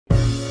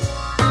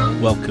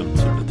Welcome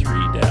to the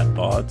Three Dad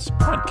Bods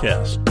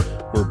podcast.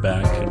 We're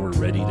back and we're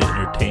ready to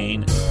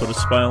entertain and put a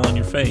smile on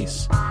your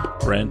face.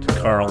 Brent,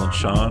 Carl, and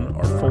Sean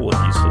are full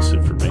of useless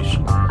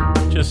information.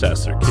 Just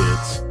ask their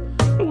kids.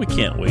 But we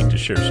can't wait to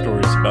share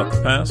stories about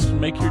the past and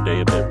make your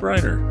day a bit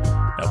brighter.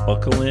 Now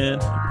buckle in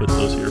and put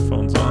those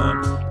earphones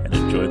on and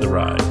enjoy the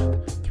ride.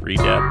 Three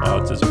Dad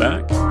Bods is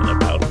back and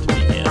about to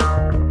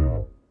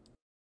begin.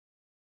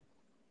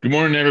 Good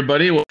morning,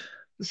 everybody. Well,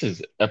 this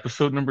is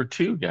episode number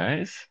 2,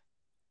 guys.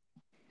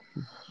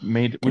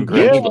 We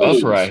doubled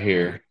up right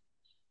here.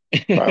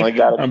 Finally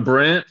got it. I'm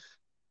Brent.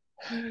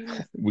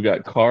 We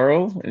got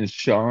Carl and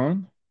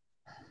Sean.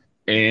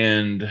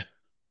 And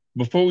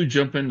before we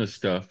jump into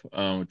stuff,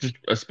 just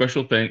a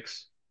special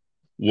thanks.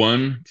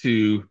 One,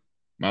 to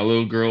my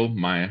little girl,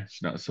 Maya.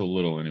 She's not so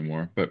little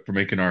anymore, but for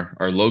making our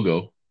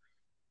logo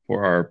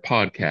for our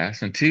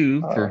podcast. And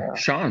 2, for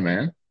Sean,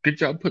 man. Good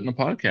job putting the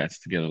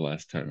podcast together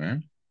last time,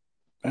 man.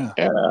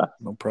 Yeah,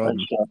 no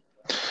problem.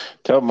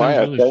 Tell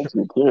Maya thank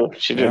you too.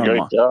 She did a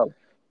great job.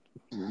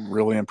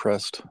 Really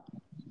impressed.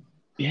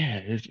 Yeah,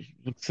 it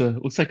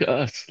looks like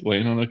us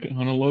laying on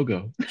a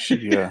logo.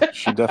 She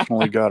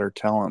definitely got her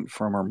talent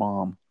from her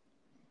mom.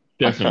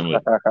 Definitely.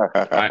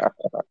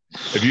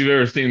 If you've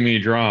ever seen me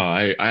draw,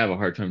 I have a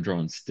hard time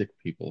drawing stick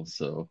people,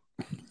 so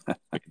it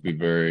can be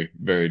very,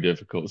 very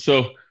difficult.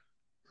 So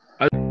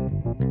I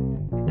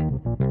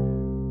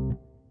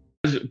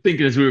was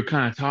thinking as we were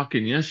kind of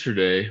talking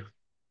yesterday,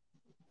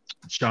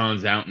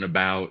 Sean's out and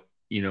about,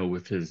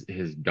 with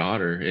his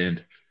daughter,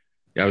 and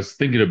I was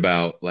thinking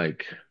about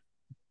like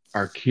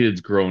our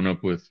kids growing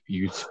up with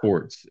youth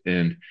sports,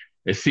 and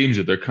it seems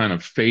that they're kind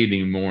of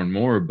fading more and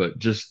more, but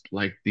just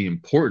like the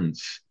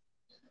importance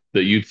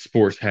that youth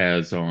sports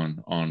has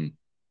on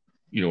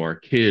our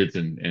kids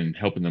and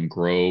helping them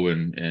grow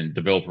and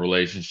develop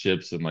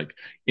relationships and like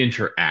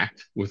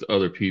interact with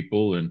other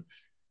people. And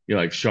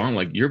like Sean,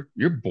 like your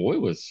boy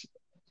was a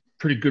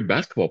pretty good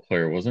basketball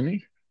player, wasn't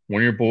he?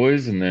 One of your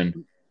boys, and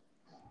then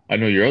I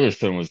know your other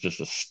son was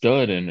just a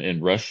stud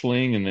in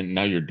wrestling, and then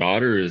now your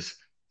daughter is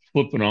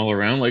flipping all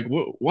around. Like,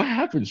 what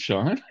happened,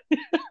 Sean?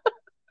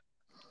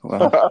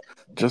 Well,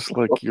 just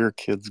like your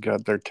kids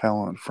got their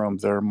talent from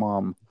their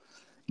mom,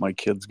 my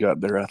kids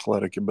got their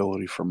athletic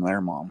ability from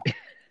their mom.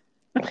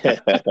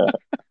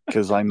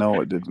 Because I know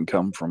it didn't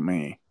come from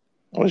me.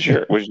 Was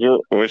your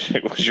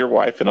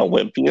wife an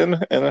Olympian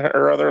in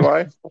her other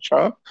life,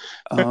 Sean?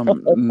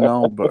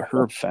 No, but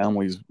her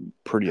family's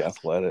pretty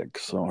athletic.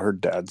 So her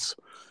dad's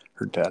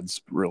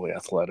really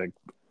athletic,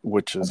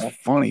 which is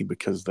funny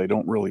because they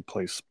don't really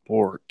play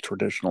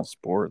traditional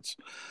sports.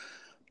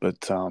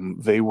 But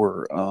they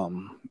were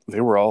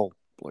all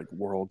like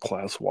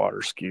world-class water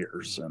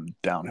skiers and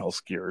downhill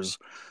skiers.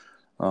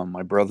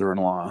 My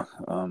brother-in-law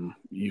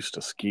used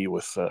to ski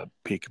with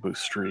Peekaboo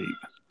Street.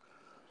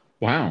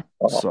 Wow.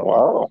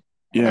 Wow.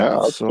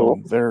 Yeah, so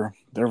cool. they're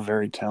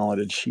very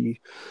talented. She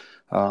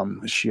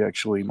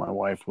actually, my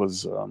wife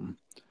was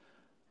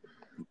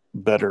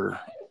better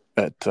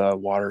at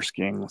water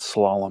skiing,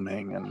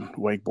 slaloming, and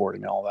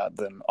wakeboarding, all that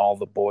than all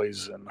the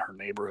boys in her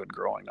neighborhood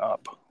growing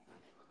up.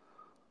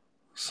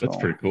 So, that's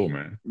pretty cool,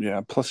 man.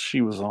 Yeah, plus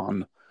she was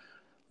on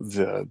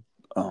the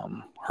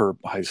her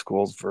high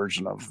school's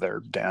version of their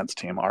dance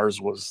team. Ours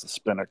was the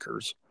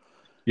Spinnakers.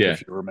 Yeah.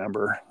 If you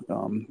remember,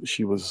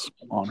 she was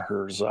on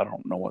hers. I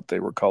don't know what they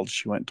were called.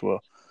 She went to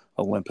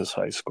Olympus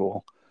High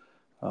School.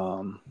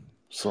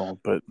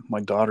 But my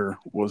daughter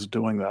was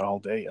doing that all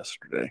day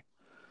yesterday.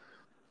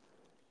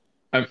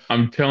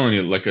 I'm telling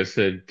you, like I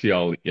said to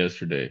y'all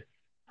yesterday,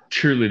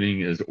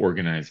 cheerleading is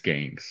organized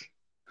gangs.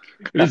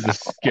 It is the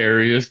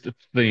scariest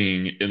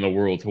thing in the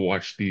world to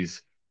watch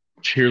these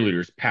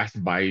cheerleaders pass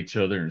by each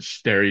other and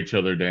stare each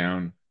other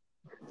down.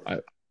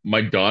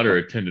 My daughter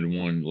attended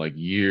one like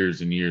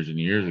years and years and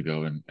years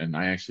ago, and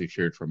I actually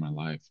feared for my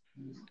life.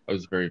 I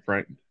was very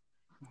frightened.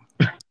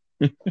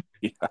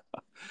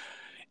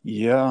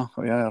 Yeah.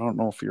 I don't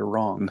know if you're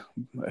wrong.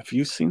 Have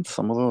you seen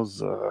some of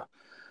those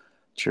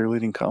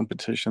cheerleading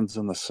competitions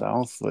in the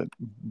South that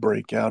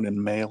break out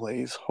in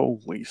melees?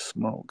 Holy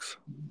smokes!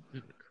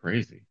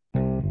 Crazy.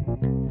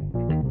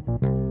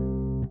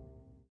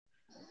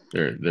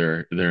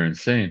 They're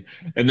insane.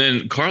 And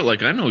then Carl,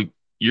 like I know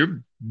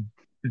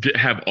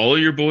have all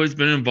of your boys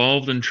been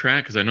involved in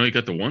track? Because I know you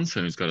got the one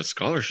son who's got a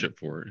scholarship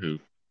for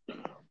it.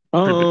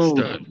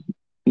 Stud.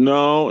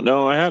 No,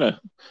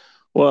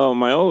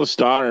 my oldest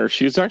daughter,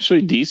 she's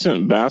actually decent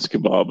in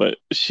basketball, but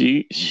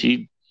she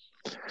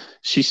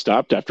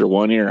stopped after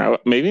 1 year.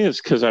 Maybe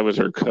it's because I was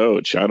her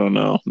coach. I don't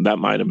know. That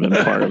might have been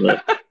part of it.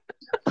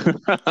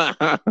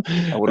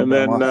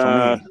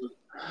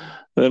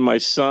 And then my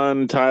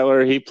son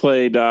Tyler, he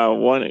played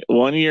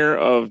one year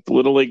of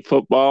Little League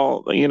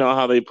football. You know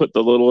how they put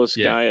the littlest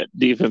guy at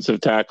defensive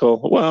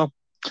tackle? Well,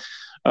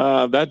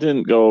 that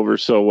didn't go over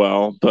so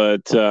well.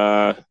 But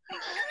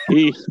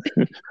he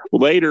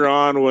later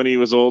on, when he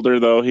was older,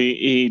 though,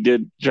 he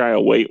did try a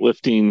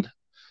weightlifting.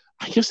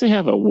 I guess they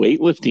have a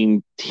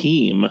weightlifting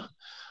team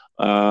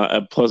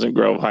at Pleasant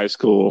Grove High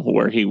School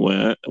where he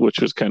went, which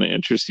was kind of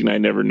interesting. I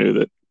never knew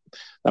that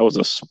that was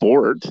a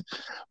sport.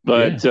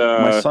 But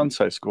my son's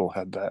high school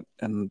had that,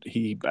 and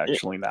he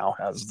actually now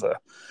has the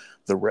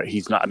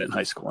he's not in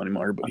high school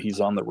anymore, but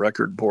he's on the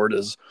record board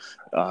as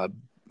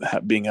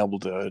being able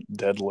to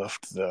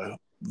deadlift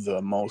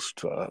the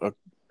most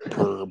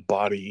per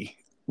body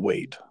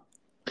weight.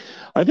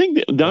 I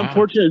think the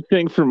unfortunate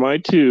thing for my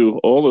two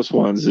oldest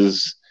ones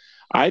is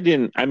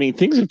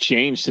things have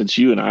changed since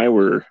you and I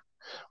were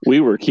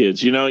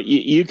kids.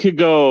 You could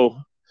go,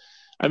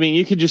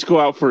 you could just go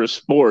out for a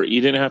sport.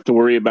 You didn't have to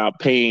worry about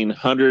paying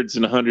hundreds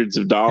and hundreds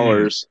of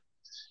dollars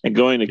and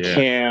going to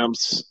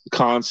camps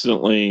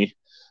constantly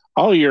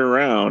all year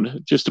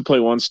round just to play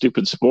one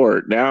stupid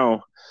sport.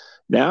 Now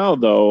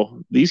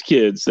though, these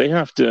kids, they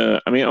have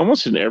to,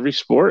 almost in every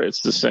sport,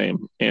 it's the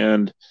same.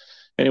 And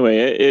anyway,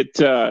 it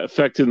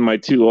affected my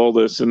two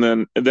oldest.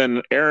 And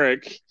then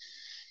Eric,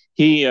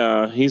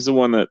 he's the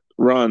one that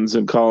runs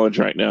in college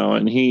right now.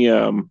 And he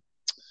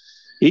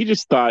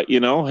just thought,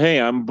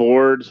 hey, I'm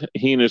bored.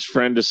 He and his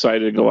friend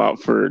decided to go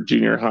out for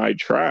junior high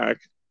track.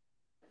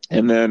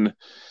 And then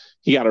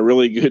he got a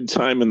really good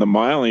time in the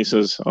mile. And he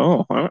says,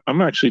 oh,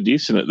 I'm actually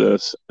decent at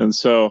this. And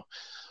so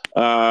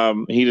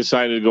he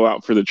decided to go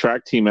out for the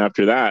track team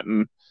after that.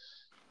 And,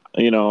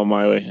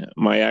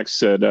 my ex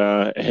said,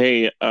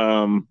 hey,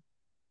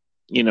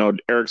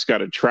 Eric's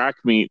got a track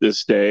meet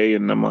this day.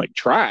 And I'm like,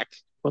 track?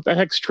 What the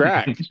heck's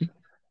track?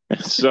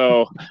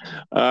 So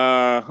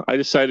I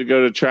decided to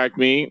go to track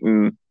meet,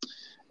 and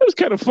it was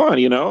kind of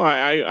fun.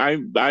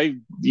 I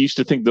used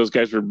to think those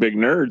guys were big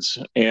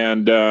nerds,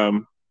 and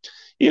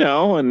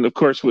and of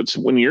course,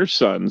 when your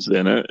son's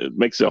in it, it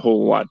makes it a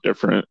whole lot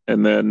different.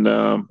 And then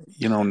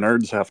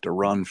nerds have to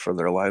run for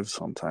their lives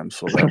sometimes,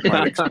 so that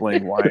might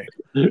explain why.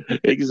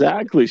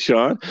 Exactly,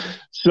 Sean.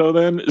 So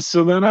then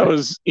I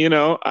was,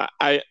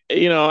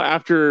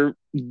 after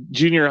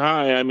junior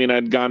high,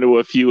 I'd gone to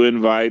a few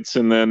invites,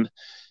 and then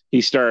he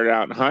started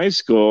out in high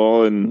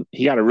school, and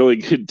he got a really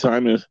good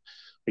time. I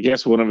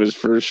guess one of his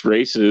first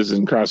races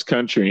in cross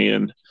country,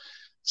 and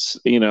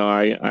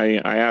I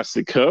asked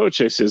the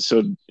coach. I said,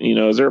 "So,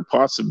 is there a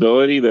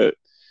possibility that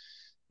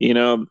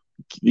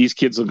these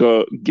kids will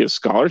go get a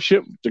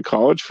scholarship to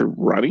college for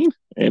running?"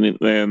 And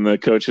then the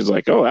coach is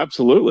like, "Oh,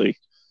 absolutely."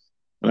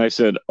 And I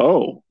said,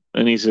 "Oh,"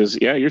 and he says,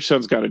 "Yeah, your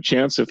son's got a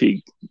chance if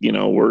he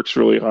works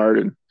really hard,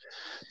 and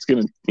it's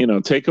going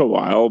to take a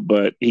while,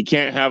 but he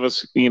can't have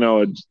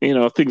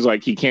things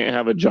like he can't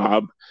have a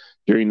job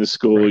during the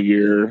school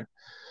year,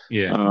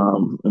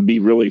 and be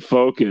really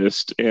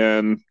focused."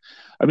 And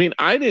I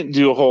didn't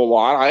do a whole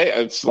lot.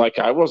 It's like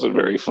I wasn't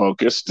very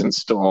focused, and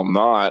still am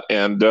not.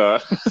 And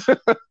but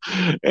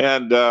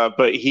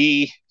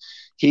he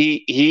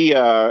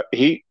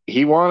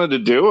wanted to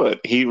do it.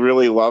 He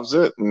really loves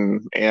it,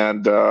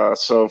 and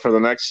so for the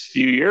next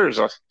few years,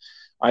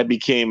 I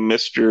became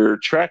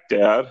Mr. Track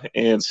Dad,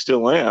 and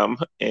still am,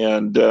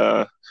 and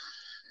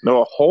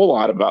know a whole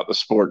lot about the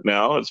sport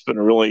now. It's been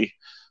a really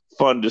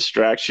fun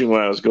distraction when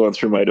I was going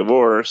through my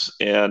divorce,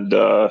 and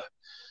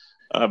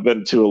I've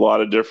been to a lot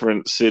of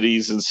different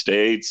cities and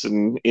states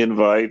and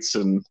invites,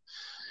 and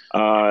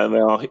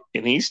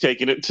he's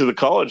taken it to the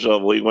college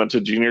level. He went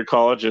to junior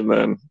college, and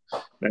then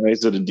now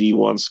he's at a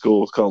D1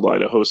 school called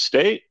Idaho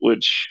State,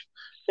 which,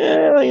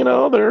 they're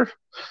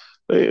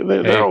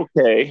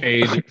okay.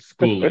 Paid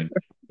schooling.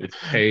 It's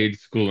paid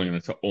schooling.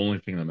 That's the only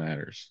thing that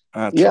matters.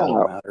 That's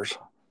all that matters.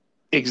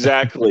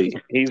 Exactly.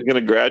 He's going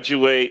to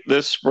graduate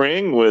this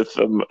spring with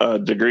a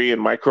degree in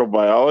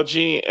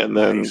microbiology, and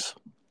then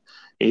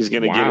he's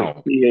going to get a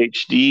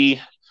PhD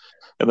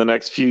in the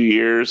next few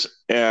years,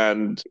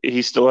 and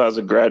he still has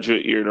a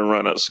graduate year to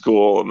run at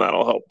school, and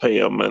that'll help pay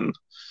him. And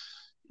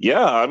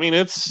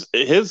it's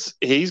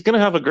he's going to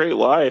have a great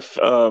life,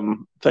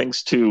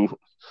 thanks to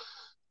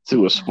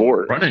a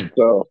sport. Running.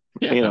 So,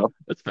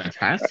 that's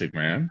fantastic,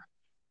 man.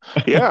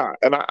 Yeah.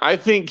 And I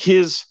think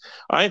kids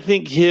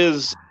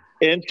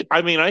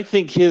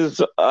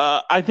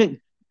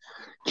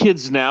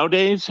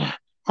nowadays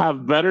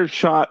have better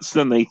shots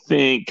than they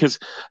think. Because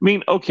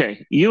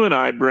okay, you and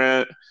I,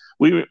 Brent,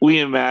 we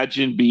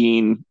imagine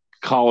being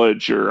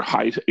college or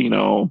high.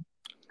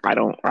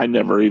 I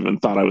never even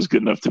thought I was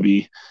good enough to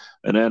be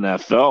an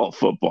NFL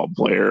football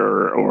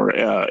player or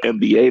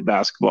NBA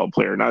basketball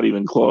player. Not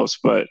even close.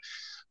 But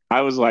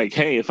I was like,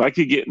 hey, if I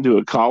could get into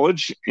a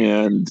college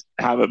and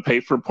have it pay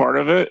for part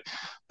of it,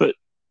 but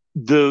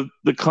the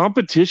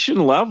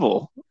competition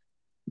level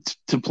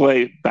to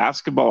play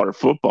basketball or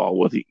football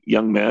with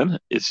young men,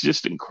 it's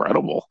just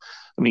incredible.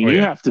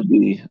 You have to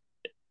be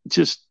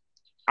just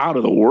out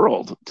of the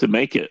world to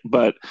make it.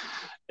 But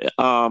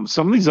some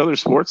of these other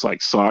sports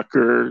like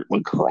soccer,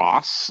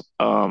 lacrosse,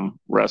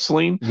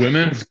 wrestling,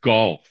 women's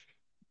golf.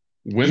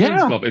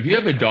 If you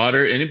have a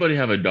daughter, anybody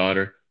have a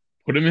daughter,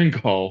 put them in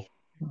golf,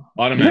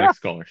 automatic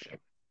scholarship.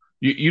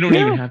 You don't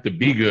even have to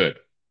be good.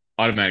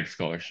 Automatic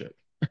scholarship.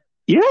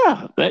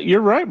 Yeah,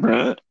 you're right,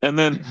 Brent. And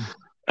then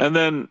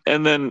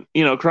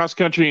cross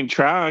country and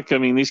track.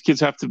 These kids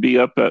have to be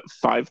up at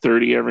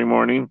 5:30 every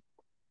morning.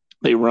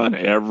 They run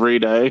every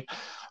day.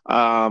 They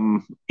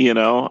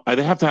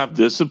have to have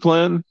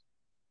discipline.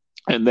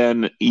 And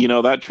then,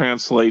 that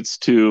translates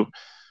to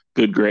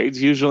good grades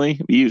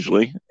usually,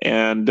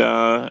 and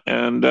then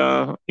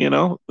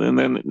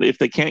if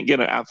they can't get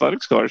an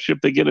athletic scholarship,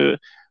 they get a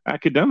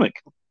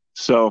academic.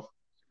 So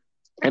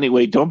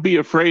anyway, don't be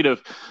afraid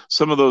of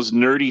some of those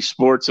nerdy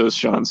sports, as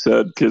Sean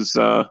said, because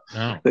No.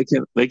 they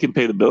can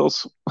pay the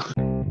bills.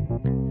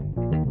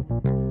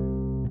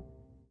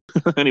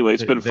 Anyway,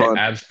 it's been fun.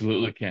 They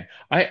absolutely can.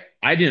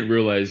 I didn't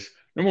realize,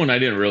 number one, I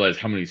didn't realize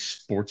how many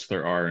sports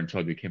there are until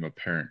I became a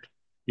parent.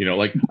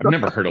 Like I've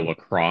never heard of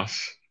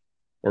lacrosse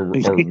or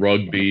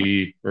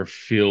rugby or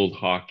field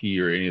hockey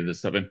or any of this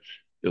stuff. And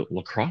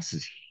lacrosse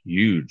is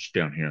huge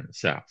down here in the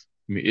South.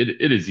 I mean,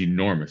 it is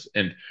enormous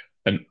and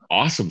an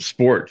awesome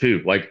sport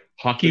too. Like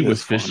hockey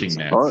with fishing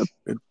nets.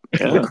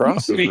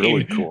 Lacrosse is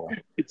really cool.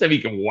 It's like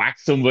you can whack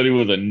somebody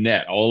with a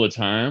net all the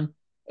time.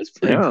 That's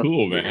pretty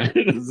cool, man.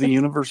 The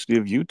University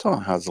of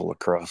Utah has a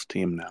lacrosse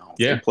team now.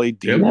 Yeah. They play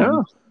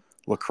D1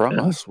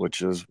 lacrosse,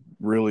 which is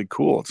really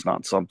cool. It's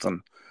not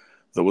something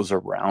that was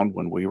around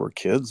when we were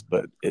kids,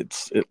 but it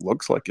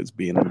looks like it's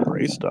being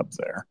embraced up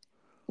there.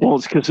 Well,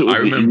 it's because it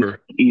was the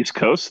East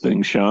Coast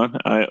thing, Sean.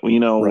 Right.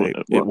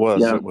 It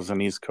was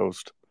an East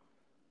Coast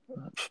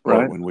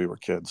sport when we were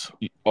kids.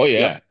 Oh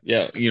yeah.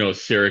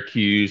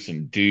 Syracuse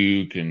and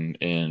Duke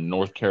and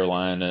North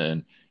Carolina,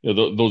 and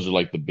those are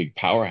like the big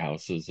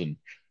powerhouses. And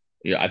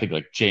I think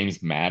like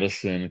James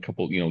Madison, a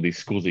couple, these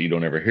schools that you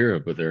don't ever hear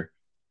of, but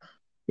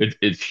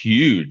it's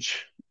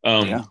huge.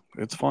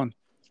 It's fun.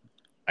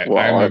 I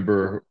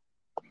remember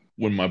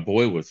when my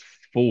boy was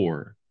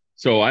 4.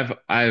 So I've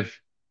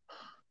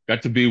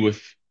got to be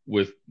with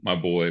my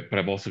boy, but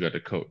I've also got to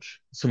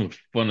coach. Some of the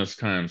funnest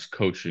times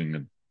coaching,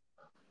 and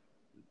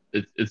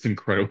it's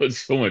incredible. It's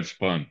so much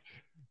fun.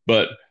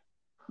 But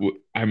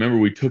I remember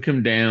we took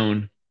him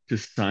down to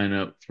sign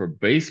up for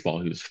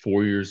baseball. He was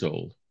 4 years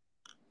old,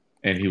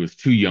 and he was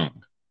too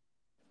young.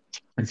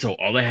 And so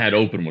all they had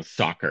open was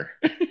soccer.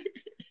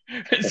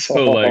 And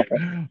so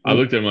I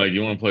looked at him like,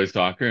 "You want to play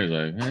soccer?" And he's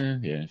like,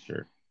 "Yeah,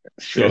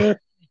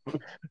 sure."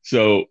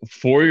 So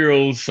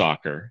 4-year-old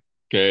soccer,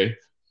 okay?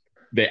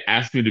 They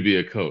asked me to be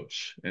a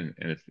coach. And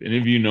if any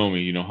of you know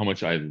me, you know how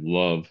much I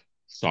love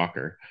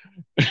soccer.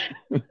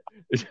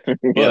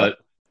 But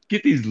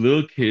get these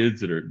little kids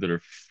that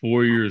are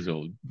 4 years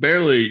old,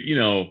 barely,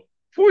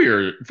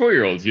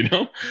 4-year-olds,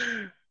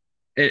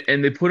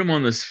 and they put them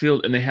on this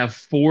field, and they have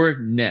 4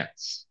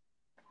 nets.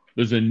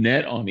 There's a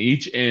net on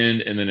each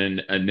end and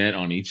then a net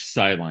on each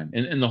sideline.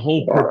 And the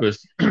whole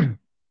purpose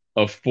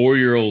of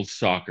 4-year-old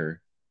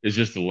soccer is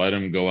just to let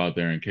them go out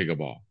there and kick a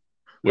ball,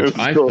 which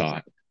I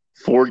thought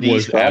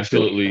was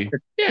absolutely,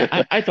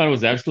 I thought it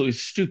was absolutely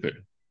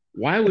stupid.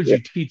 Why would you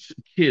teach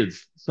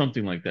kids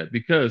something like that?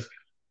 Because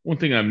one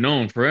thing I've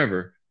known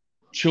forever,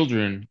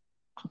 children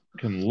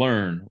can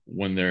learn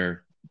when they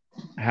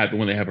have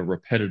a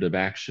repetitive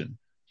action.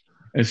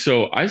 And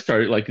so I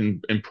started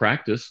in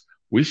practice.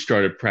 We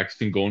started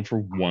practicing going for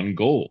one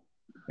goal.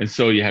 And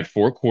so you had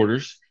 4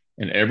 quarters,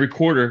 and every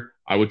quarter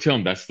I would tell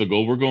them, that's the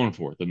goal we're going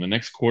for. Then the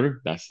next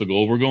quarter, that's the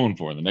goal we're going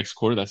for. And the next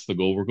quarter, that's the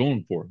goal we're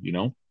going for,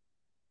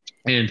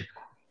 And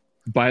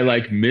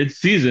by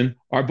mid-season,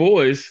 our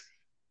boys,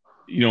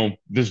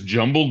 this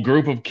jumbled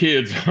group of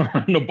kids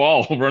on the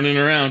ball running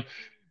around,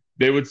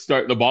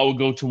 the ball would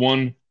go to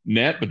one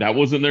net, but that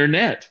wasn't their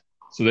net.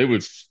 So they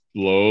would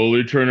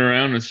slowly turn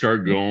around and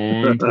start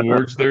going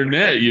towards their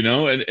net,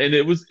 and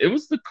it was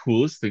the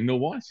coolest thing to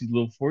watch. These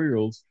little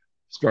 4-year-olds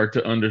start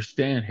to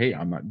understand, hey,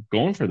 I'm not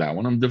going for that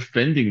one. I'm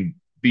defending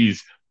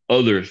these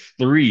other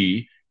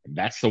 3, and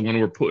that's the one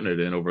we're putting it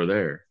in over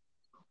there.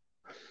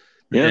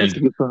 Yeah, I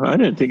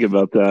didn't think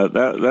about that.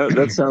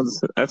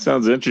 That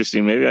sounds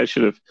interesting. Maybe I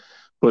should have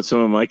put some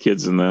of my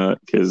kids in that,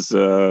 because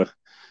I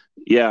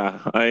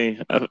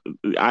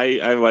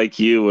like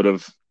you would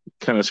have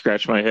kind of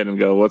scratch my head and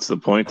go, what's the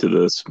point to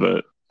this?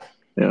 But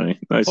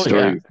nice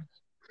story.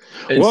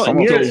 Well,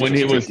 when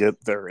he was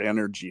get their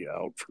energy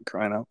out, for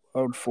crying out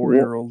loud,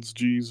 4-year-olds,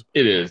 geez.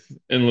 It is,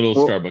 and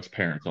little Starbucks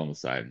parents on the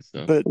side and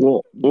stuff. But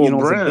Brent,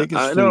 the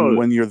biggest thing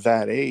when you're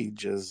that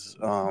age is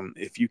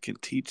if you can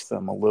teach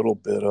them a little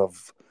bit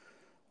of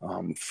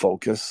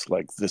focus,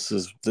 like this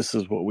is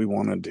what we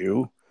want to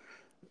do.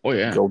 Oh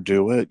yeah, go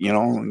do it.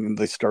 And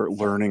they start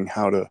learning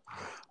how to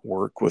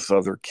work with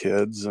other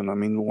kids. And I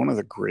mean, one of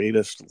the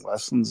greatest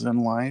lessons in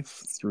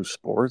life through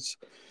sports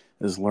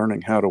is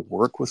learning how to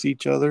work with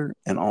each other,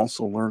 and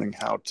also learning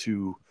how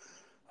to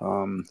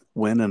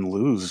win and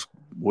lose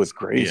with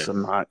grace,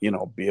 and not,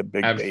 be a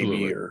big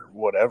baby or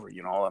whatever,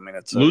 I mean,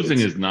 losing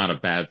is not a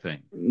bad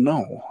thing.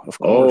 No, of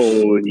course.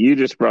 Oh, you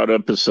just brought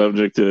up a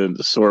subject, a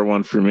sore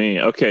one for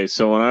me. Okay.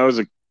 So when I was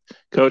a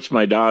coach,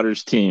 my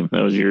daughter's team,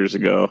 that was years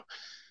ago.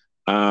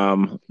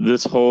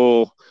 This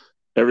whole,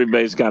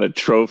 everybody's got a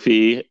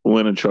trophy,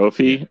 win a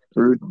trophy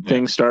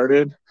thing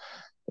started.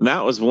 And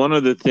that was one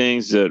of the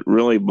things that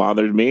really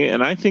bothered me.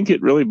 And I think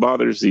it really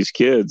bothers these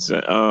kids,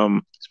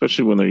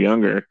 especially when they're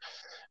younger.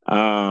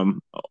 Well,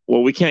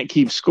 we can't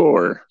keep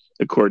score,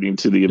 according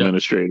to the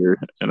administrator.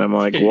 And I'm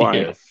like,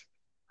 why?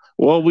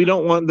 Well, we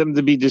don't want them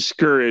to be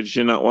discouraged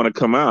and not want to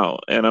come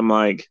out. And I'm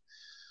like,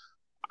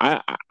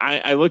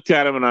 I looked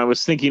at him and I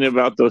was thinking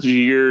about those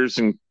years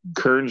in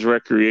Kearns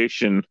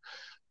Recreation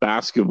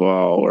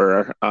basketball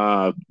where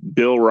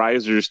Bill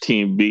Reiser's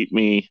team beat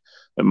me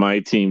and my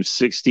team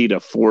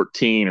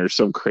 60-14 or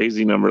some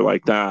crazy number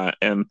like that.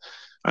 And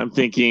I'm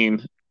thinking,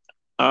 Did it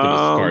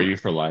scar you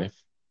for life?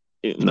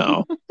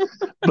 No.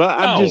 But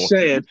I'm just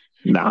saying,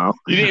 no.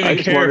 You didn't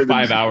even care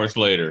 5 hours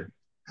later.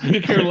 You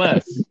could care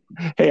less.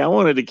 Hey, I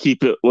wanted to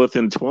keep it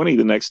within 20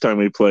 the next time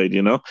we played,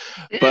 you know?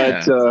 Yeah.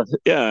 But,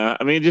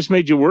 I mean, it just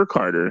made you work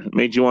harder. It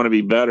made you want to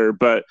be better.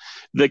 But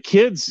the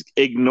kids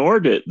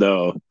ignored it,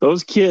 though.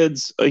 Those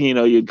kids,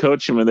 you'd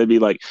coach them and they'd be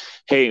like,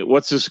 hey,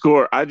 what's the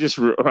score? I'll just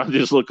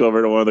look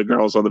over to one of the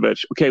girls on the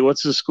bench. Okay,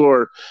 what's the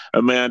score,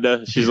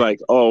 Amanda? She's like,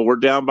 oh, we're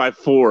down by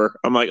 4.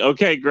 I'm like,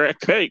 okay, great.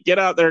 Hey, get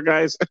out there,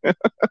 guys.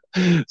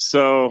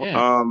 So,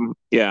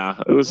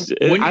 it was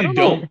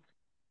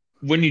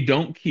when you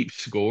don't keep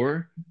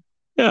score,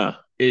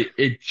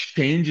 it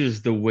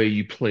changes the way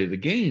you play the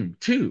game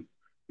too.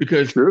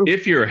 Because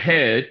if you're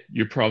ahead,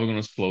 you're probably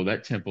going to slow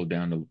that tempo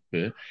down a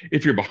bit.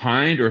 If you're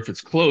behind or if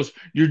it's close,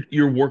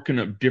 you're working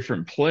up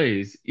different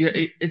plays. Yeah,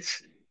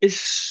 it's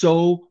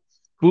so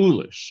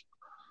foolish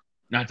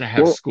not to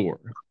have score.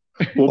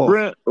 Well,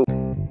 Brent,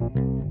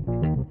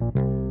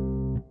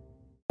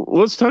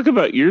 let's talk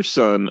about your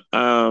son.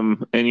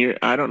 And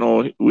I don't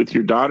know with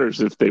your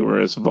daughters if they were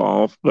as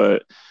involved,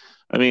 but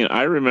I mean,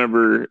 I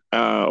remember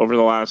over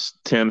the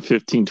last 10,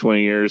 15,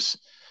 20 years,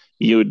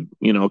 you would,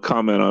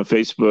 comment on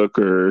Facebook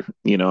or,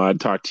 I'd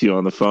talk to you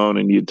on the phone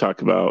and you'd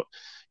talk about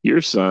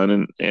your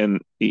son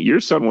and your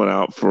son went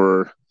out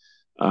for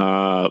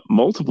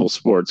multiple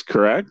sports,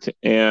 correct?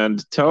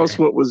 And tell us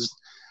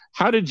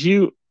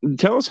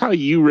tell us how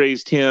you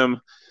raised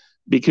him,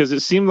 because it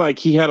seemed like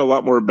he had a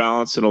lot more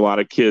balance than a lot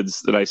of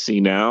kids that I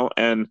see now.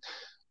 And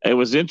it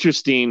was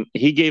interesting.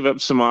 He gave up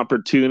some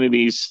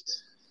opportunities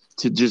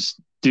to just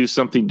do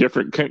something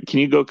different. Can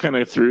you go kind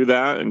of through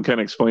that and kind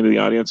of explain to the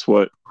audience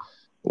what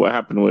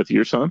happened with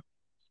your son?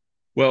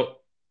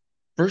 Well,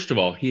 first of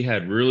all, he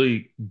had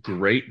really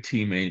great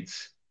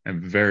teammates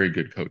and very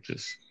good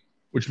coaches,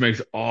 which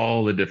makes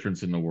all the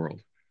difference in the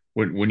world.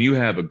 When you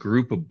have a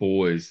group of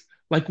boys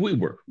like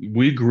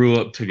we grew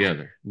up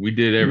together, we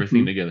did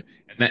everything together,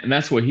 and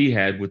that's what he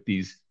had with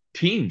these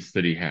teams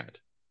that he had.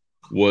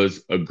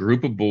 Was a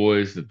group of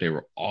boys that they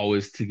were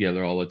always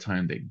together all the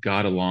time. They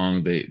got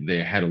along.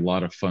 They had a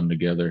lot of fun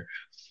together.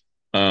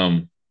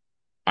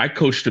 I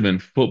coached him in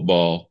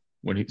football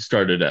when he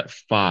started at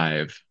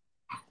 5,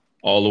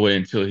 all the way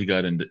until he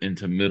got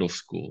into middle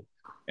school.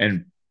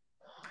 And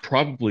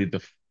probably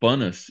the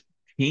funnest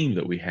team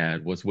that we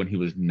had was when he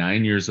was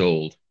 9 years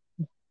old.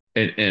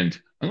 And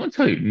I'm going to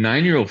tell you,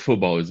 9-year-old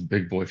football is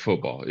big boy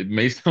football. It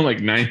may sound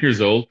like 9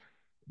 years old.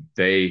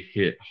 They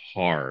hit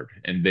hard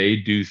and they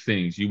do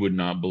things you would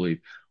not believe.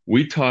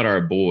 We taught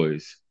our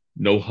boys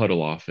no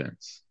huddle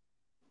offense.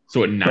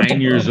 So at 9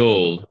 years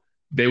old,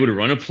 they would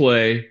run a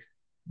play.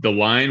 The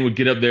line would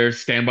get up there,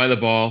 stand by the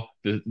ball.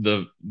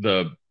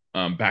 The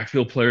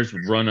backfield players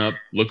would run up,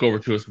 look over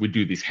to us. We'd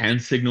do these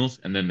hand signals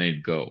and then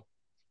they'd go.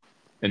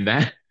 And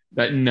that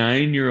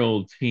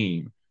 9-year-old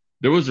team,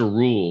 there was a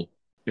rule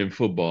in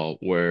football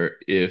where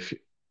if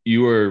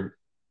you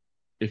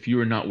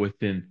were not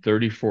within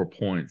 34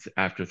 points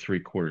after 3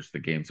 quarters, the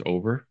game's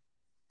over.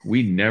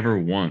 We never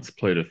once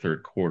played a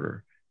third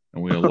quarter,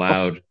 and we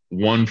allowed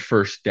 1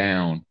 first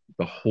down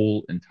the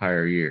whole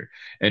entire year.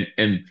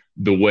 And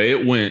the way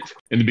it went,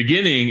 in the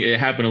beginning, it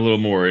happened a little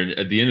more. And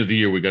at the end of the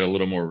year, we got a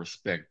little more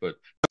respect. But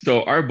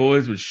so our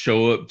boys would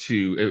show up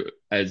to,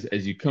 as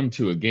you come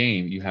to a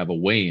game, you have a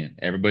weigh-in.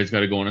 Everybody's got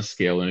to go on a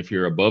scale. And if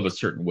you're above a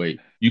certain weight,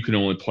 you can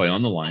only play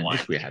on the line,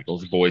 which we had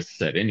those boys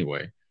set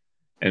anyway.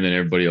 And then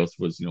everybody else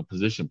was,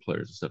 position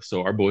players and stuff.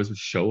 So our boys would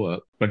show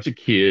up, bunch of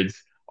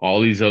kids,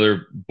 all these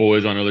other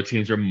boys on other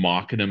teams are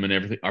mocking them and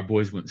everything. Our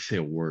boys wouldn't say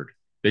a word.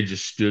 They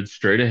just stood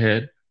straight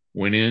ahead,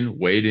 went in,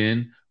 weighed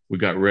in. We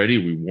got ready.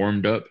 We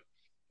warmed up.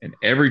 And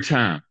every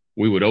time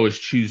we would always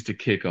choose to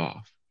kick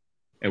off,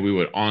 and we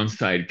would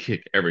onside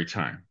kick every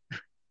time.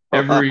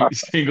 Every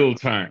single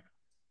time.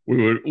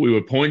 We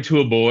would point to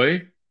a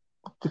boy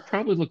who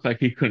probably looked like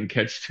he couldn't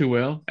catch too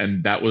well,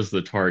 and that was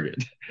the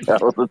target.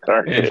 That was the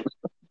target.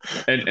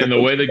 And the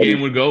way the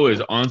game would go is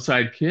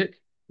onside kick,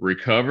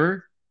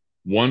 recover,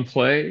 1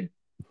 play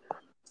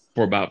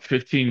for about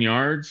 15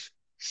 yards,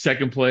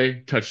 2nd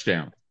play,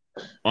 touchdown.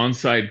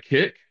 Onside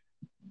kick,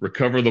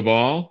 recover the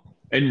ball.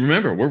 And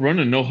remember, we're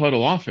running no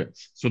huddle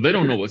offense, so they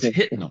don't know what's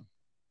hitting them.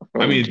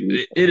 I mean,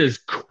 it is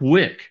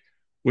quick.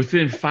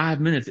 Within 5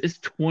 minutes, it's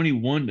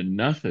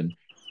 21-0,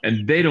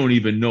 and they don't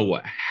even know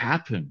what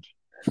happened.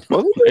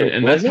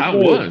 And that's how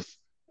it was.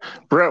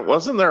 Brett,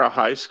 wasn't there a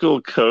high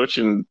school coach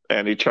and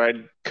he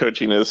tried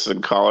coaching us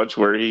in college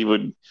where he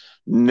would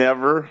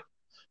never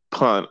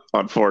punt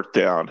on 4th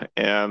down?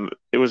 And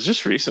it was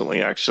just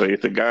recently, actually.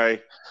 The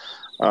guy,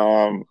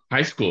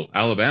 high school,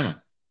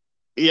 Alabama.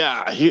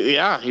 Yeah,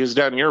 he was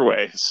down your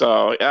way.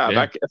 So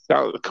that's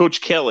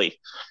Coach Kelly.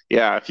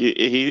 Yeah,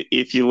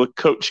 if you look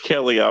Coach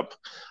Kelly up,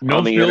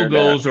 no field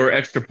goals or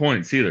extra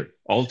points either.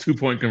 All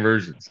 2-point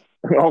conversions.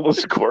 All the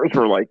scores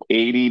were like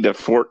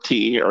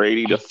 80-14 or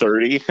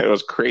 80-30. It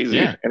was crazy.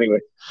 Yeah. Anyway,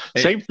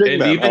 And, same thing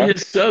and then, even huh?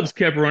 his subs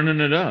kept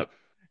running it up.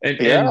 And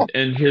Yeah.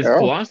 and his Yeah.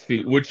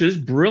 philosophy, which is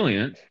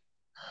brilliant,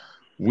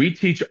 we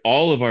teach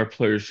all of our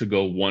players to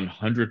go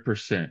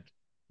 100%.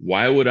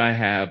 Why would I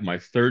have my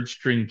third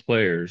string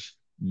players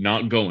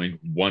not going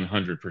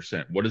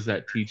 100%? What does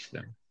that teach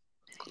them?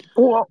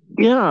 Well,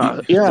 yeah.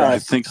 I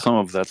think some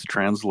of that's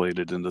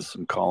translated into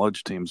some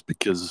college teams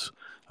because,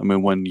 I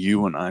mean, when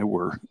you and I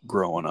were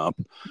growing up,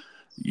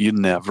 you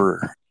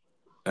never,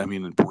 I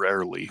mean,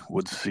 rarely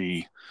would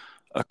see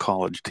a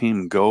college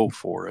team go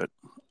for it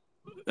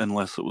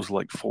unless it was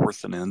like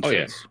 4th and inches, Oh,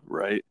 yeah.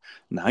 right?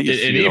 Now you And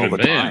see it all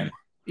the time.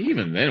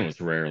 Even then, it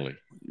was rarely.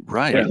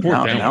 Right. Like,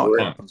 fourth down now was it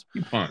fun. happens.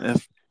 Fun.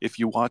 If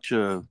you watch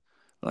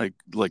like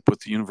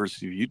with the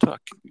University of Utah,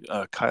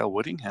 Kyle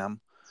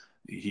Whittingham,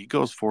 he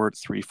goes for it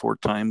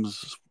 3-4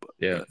 times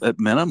at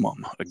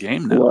minimum a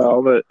game now.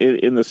 Well,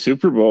 in the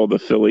Super Bowl, the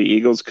Philly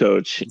Eagles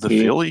coach,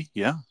 Philly,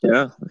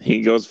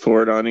 he goes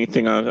for it on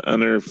anything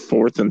under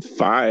 4th and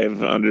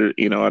 5 under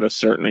at a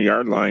certain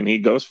yard line. He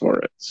goes for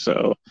it.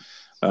 So,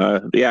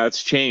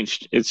 it's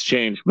changed. It's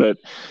changed. But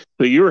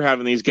you were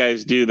having these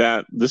guys do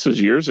that. This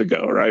was years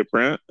ago, right,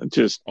 Brent?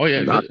 Just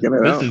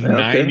this is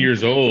 9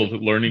 years old,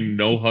 learning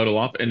no huddle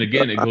off, and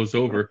again, it goes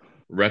over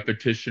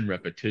repetition.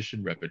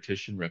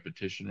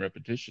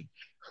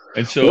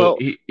 And so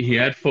he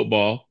had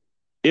football.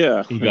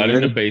 Yeah. He got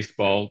into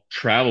baseball.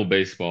 Travel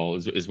baseball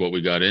is what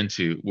we got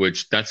into,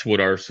 which that's what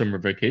our summer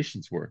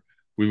vacations were.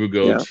 We would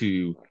go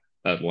to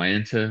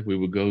Atlanta. We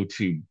would go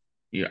to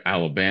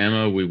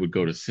Alabama. We would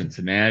go to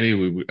Cincinnati.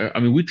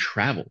 We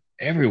traveled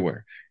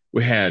everywhere.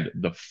 We had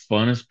the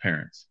funnest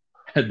parents,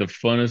 had the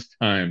funnest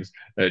times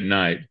at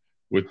night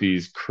with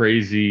these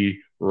crazy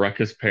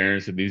ruckus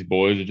parents, and these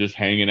boys are just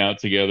hanging out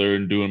together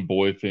and doing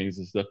boy things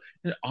and stuff.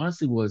 And it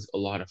honestly was a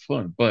lot of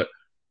fun. But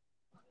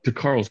to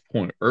Carl's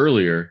point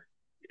earlier,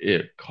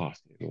 it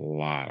cost a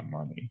lot of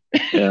money.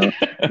 Yeah.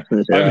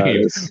 I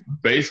mean,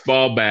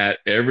 baseball bat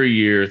every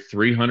year,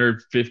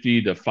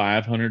 $350 to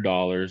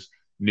 $500,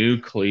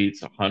 new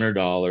cleats,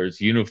 $100,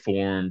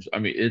 uniforms. I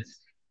mean,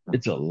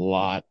 it's a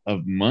lot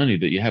of money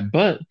that you have,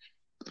 but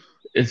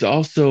it's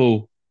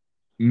also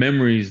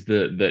memories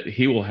that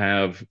he will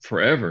have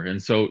forever.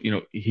 And so,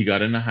 he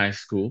got into high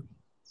school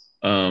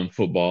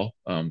football,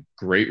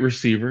 great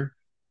receiver,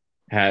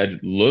 had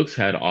looks,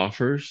 had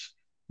offers,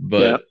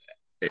 but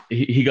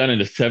he got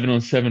into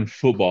 7-on-7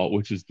 football,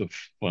 which is the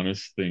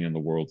funnest thing in the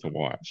world to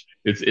watch.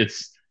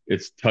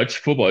 It's touch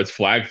football, it's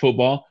flag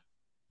football,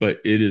 but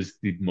it is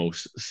the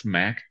most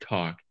smack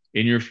talk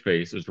in your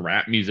face. There's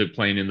rap music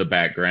playing in the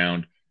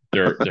background.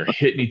 They're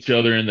hitting each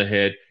other in the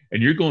head,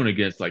 and you're going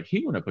against, like,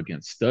 he went up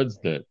against studs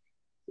that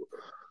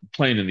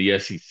playing in the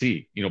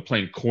SEC,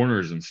 playing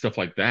corners and stuff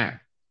like that.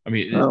 I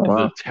mean,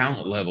 the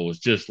talent level is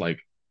just like,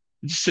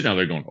 just sitting out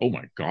there going, oh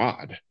my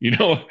God,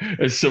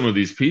 as some of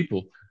these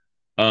people.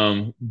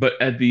 But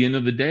at the end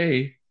of the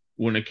day,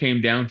 when it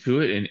came down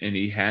to it and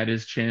he had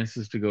his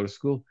chances to go to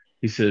school,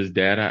 he says,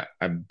 Dad,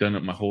 I've done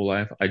it my whole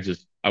life.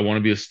 I want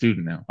to be a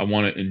student now. I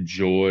want to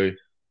enjoy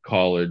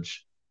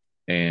college.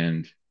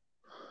 And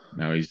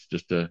now he's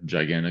just a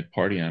gigantic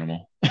party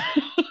animal.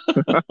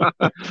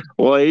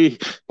 Well, he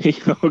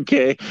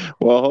okay.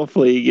 Well,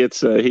 hopefully he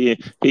gets he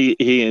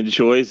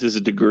enjoys his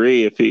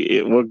degree.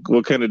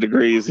 What kind of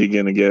degree is he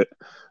going to get?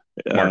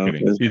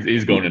 Marketing.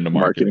 He's going into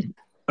marketing.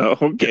 Oh,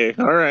 okay.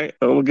 All right.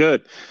 Oh,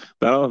 good.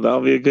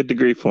 That'll be a good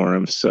degree for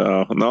him.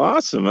 So, no,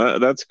 awesome.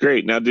 That's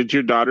great. Now, did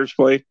your daughters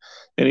play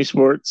any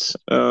sports,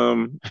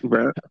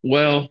 Brent?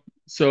 Well,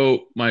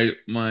 so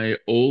my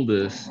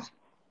oldest,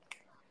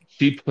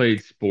 she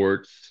played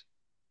sports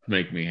to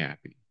make me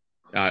happy.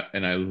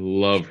 And I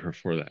love her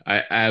for that.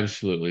 I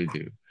absolutely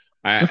do.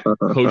 I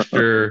coached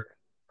her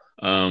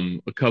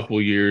a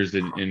couple years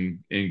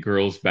in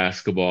girls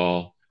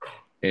basketball,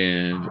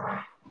 and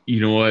you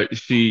know what?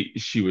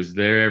 She was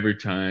there every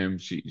time.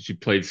 She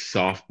played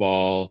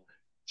softball.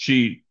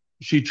 She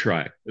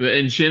tried,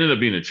 and she ended up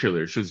being a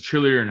cheerleader. She was a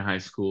cheerleader in high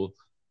school,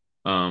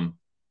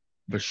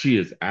 but she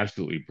is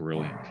absolutely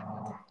brilliant.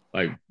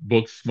 Like,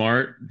 book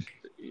smart.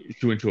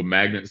 She went to a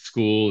magnet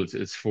school.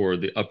 It's for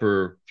the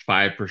upper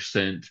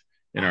 5%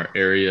 in our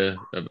area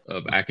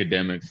of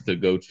academics to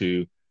go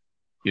to.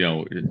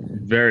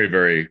 Very,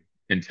 very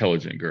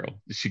intelligent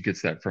girl. She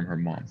gets that from her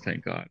mom,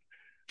 thank God.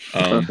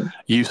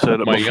 You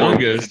said it my before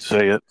youngest,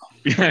 say it.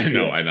 Yeah, I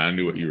know. I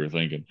knew what you were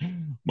thinking.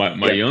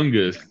 My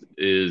youngest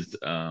is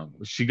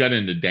she got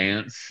into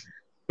dance,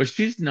 but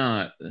she's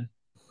not.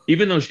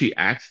 Even though she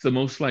acts the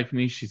most like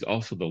me, she's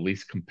also the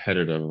least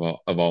competitive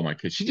of all my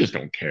kids. She just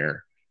don't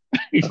care.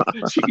 she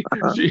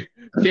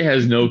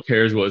has no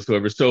cares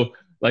whatsoever. So,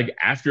 like,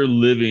 after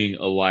living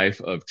a life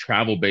of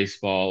travel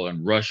baseball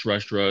and rush,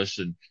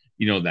 and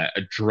that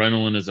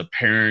adrenaline as a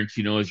parent,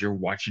 as you're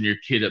watching your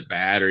kid at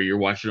bat, or you're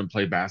watching them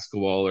play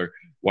basketball, or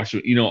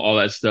watching, all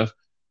that stuff,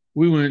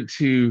 we went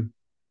to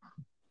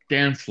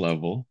dance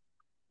level.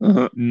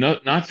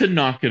 Not to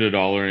knock it at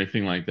all or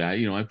anything like that.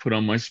 I put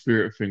on my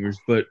spirit fingers,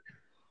 but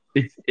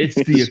it's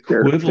the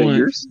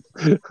equivalent.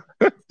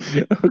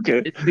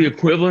 Okay. It's the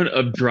equivalent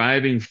of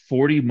driving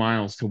 40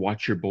 miles to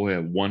watch your boy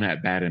have one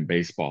at bat in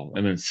baseball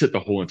and then sit the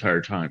whole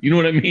entire time. You know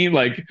what I mean?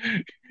 Like,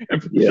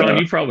 and Sean, Yeah.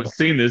 you've probably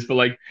seen this, but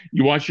like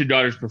you watch your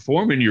daughters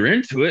perform and you're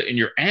into it and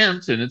you're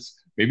amped and it's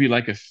maybe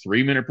like a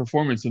 3-minute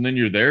performance and then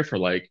you're there for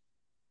like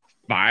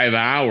 5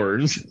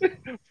 hours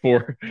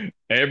for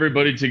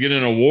everybody to get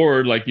an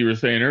award, like you were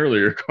saying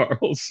earlier,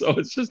 Carl. So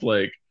it's just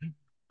like,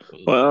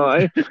 Well,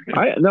 I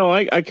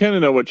kind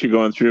of know what you're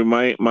going through.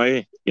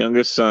 My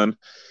youngest son,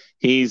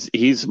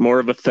 he's more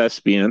of a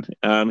thespian.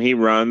 He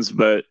runs,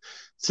 but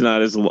it's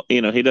not as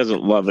he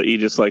doesn't love it. He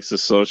just likes the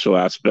social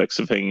aspects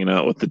of hanging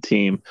out with the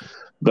team.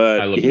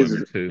 But I love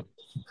women too.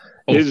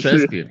 Oh,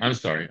 thespian. I'm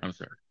sorry.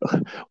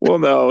 Well,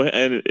 no,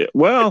 and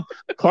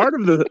part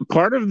of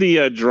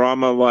the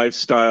drama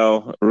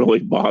lifestyle really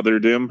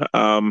bothered him.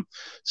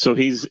 So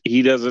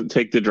he doesn't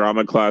take the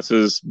drama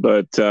classes,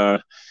 but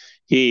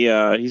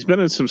he's been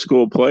in some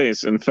school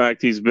plays. In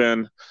fact, he's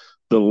been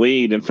the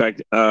lead. In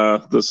fact,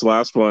 this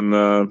last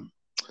one,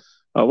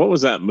 what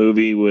was that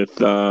movie with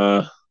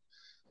Silverstone,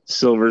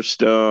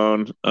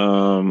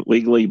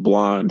 Legally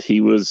Blonde?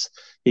 He was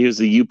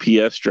the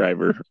UPS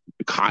driver,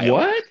 Kyle.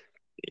 What?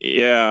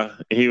 Yeah,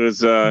 he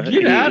was.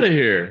 Get out of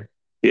here.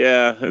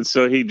 Yeah, and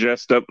so he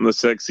dressed up in the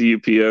sexy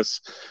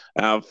UPS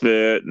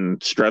outfit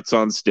and struts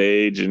on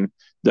stage and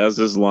does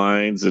his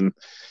lines, and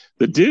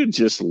the dude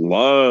just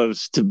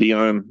loves to be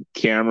on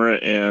camera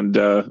and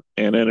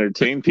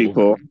entertain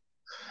people.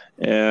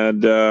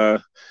 And I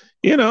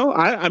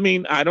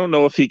mean, I don't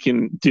know if he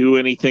can do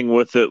anything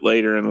with it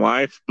later in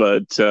life,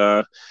 but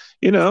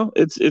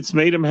it's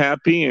made him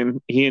happy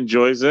and he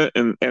enjoys it.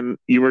 And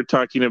you were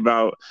talking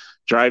about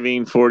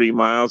driving 40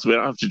 miles. We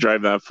don't have to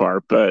drive that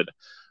far, but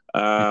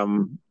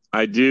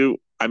I do.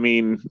 I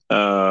mean,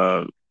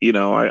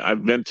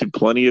 I've been to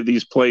plenty of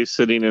these plays,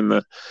 sitting in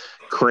the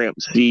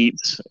cramped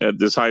seats at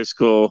this high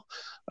school,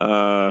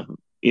 auditorium,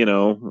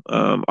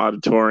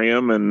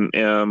 and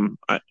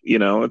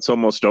it's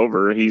almost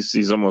over.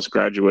 He's almost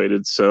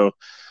graduated. So,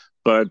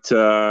 but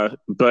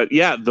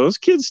yeah, those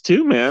kids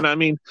too, man. I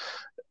mean,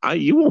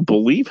 you won't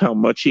believe how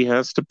much he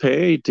has to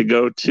pay to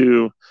go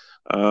to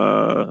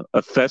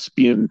a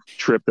thespian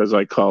trip, as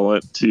I call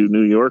it, to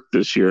New York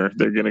this year.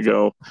 They're going to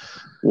go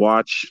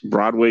watch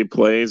Broadway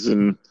plays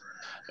and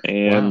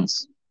Wow.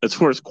 it's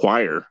for his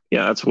choir.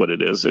 Yeah, that's what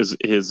it is.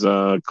 His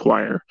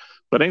choir.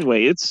 But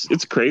anyway,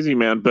 it's crazy,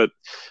 man. But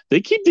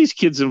they keep these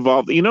kids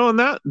involved, and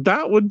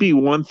that would be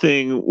one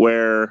thing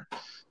where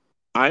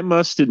I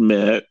must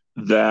admit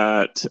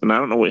that, and I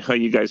don't know how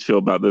you guys feel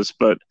about this,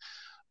 but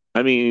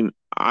I mean,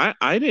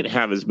 I didn't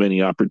have as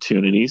many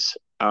opportunities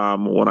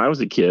when I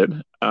was a kid.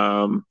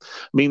 I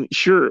mean,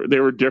 sure,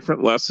 there were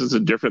different lessons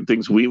and different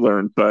things we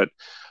learned, but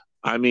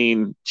I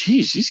mean,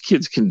 geez, these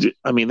kids can do.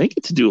 I mean, they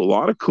get to do a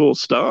lot of cool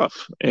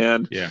stuff,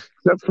 and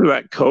except for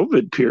that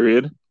COVID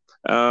period,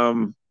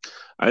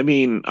 I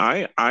mean,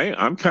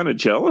 I'm kind of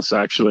jealous,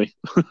 actually,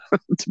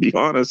 to be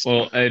honest.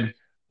 Well, and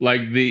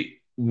like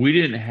we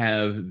didn't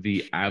have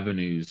the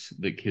avenues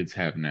that kids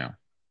have now,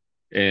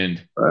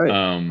 and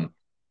Right.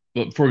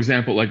 but for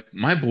example, like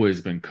my boy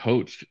has been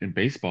coached in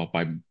baseball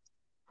by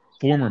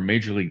former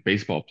Major League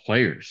Baseball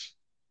players.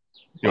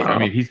 I Wow.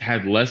 mean, he's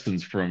had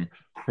lessons from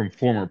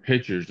former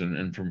pitchers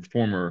and from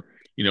former,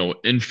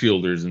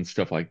 infielders and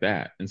stuff like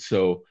that. And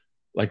so,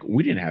 like,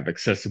 we didn't have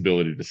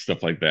accessibility to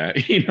stuff like that.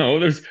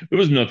 There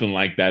was nothing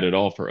like that at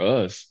all for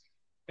us.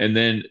 And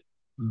then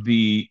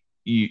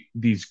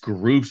these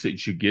groups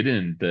that you get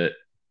in that,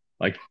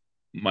 like,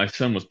 my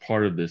son was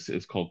part of this.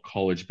 It's called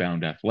College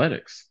Bound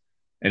Athletics,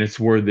 and it's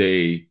where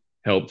they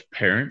helped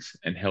parents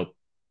and help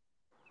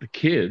the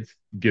kids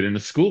get into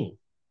school.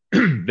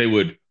 They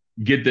would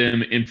get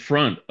them in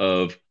front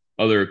of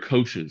other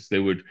coaches. They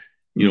would,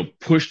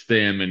 push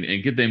them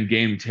and get them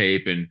game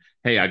tape and,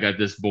 hey, I got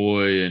this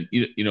boy. And,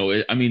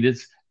 I mean,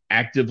 it's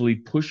actively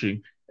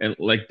pushing. And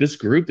like this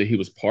group that he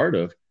was part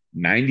of,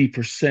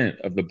 90%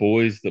 of the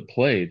boys that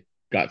played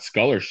got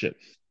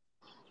scholarships.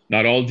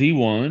 Not all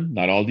D1,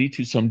 not all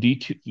D2, some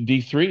D2,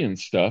 D3 and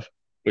stuff.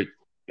 But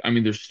I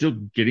mean, they're still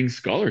getting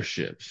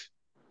scholarships.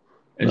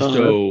 And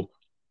so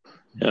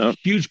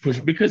huge push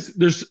because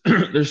there's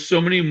there's so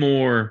many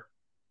more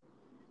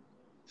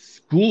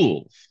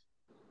schools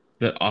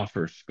that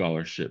offer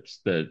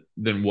scholarships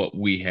than what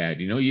we had.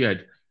 You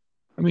had,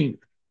 I mean,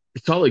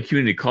 Salt Lake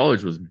Community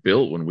College was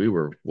built when we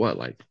were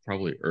like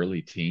probably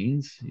early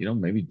teens,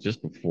 maybe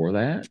just before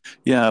that.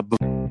 Yeah,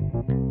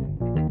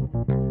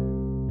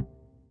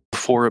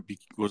 before it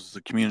was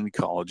the community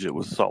college, it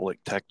was Salt Lake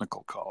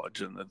Technical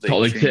College, and they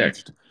Salt Lake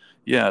changed. Tech.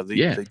 Yeah,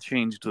 they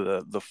changed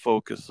the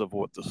focus of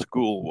what the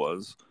school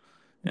was,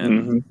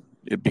 and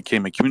it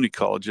became a community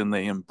college, and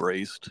they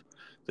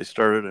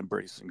started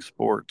embracing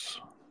sports.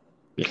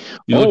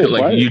 You look at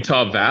like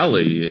Utah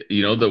Valley,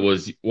 that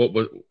was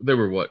they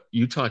were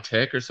Utah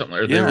Tech or something,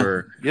 or they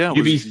were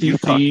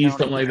UBCC,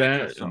 something like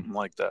that, something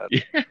like that.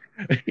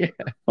 Yeah.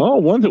 Oh,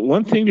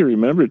 one thing to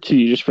remember too.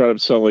 You just brought up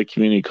Salt Lake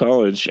Community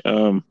College.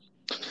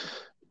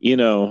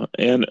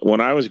 And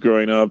when I was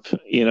growing up,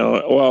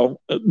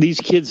 well, these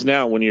kids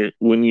now, when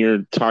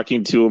you're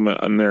talking to them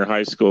in their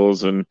high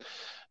schools, and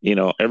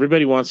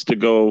everybody wants to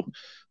go.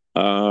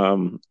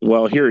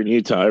 Well, here in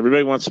Utah,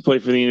 everybody wants to play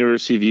for the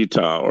University of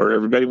Utah, or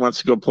everybody wants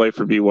to go play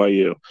for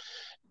BYU.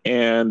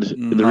 And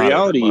the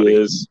reality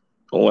is,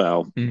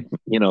 well,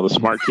 the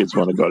smart kids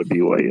want to go to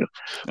BYU,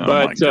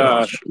 but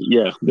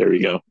yeah, there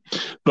you go.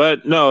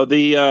 But no,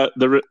 the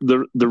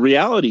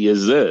reality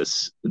is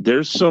this: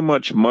 there's so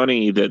much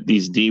money that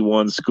these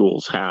D1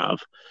 schools have,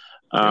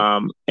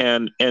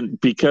 and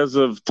because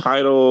of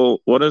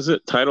Title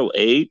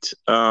 8,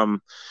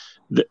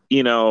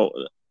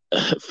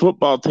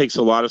 football takes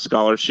a lot of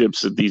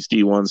scholarships at these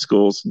D1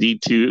 schools,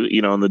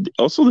 D2, and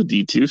also the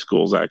D2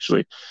 schools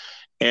actually,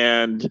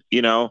 and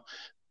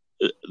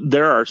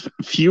there are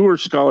fewer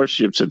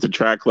scholarships at the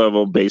track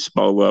level,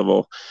 baseball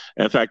level.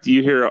 In fact,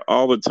 you hear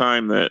all the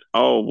time that,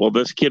 oh, well,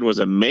 this kid was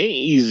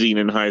amazing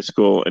in high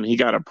school and he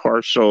got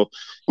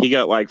he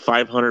got like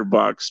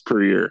 $500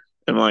 per year.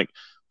 And like,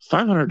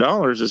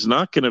 $500 is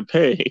not going to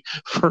pay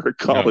for a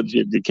college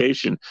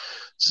education.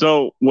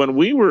 So when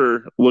we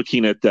were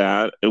looking at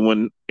that, and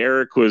when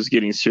Eric was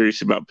getting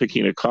serious about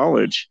picking a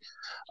college,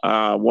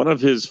 one of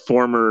his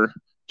former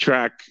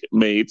track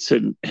mates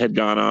had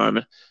gone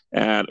on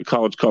at a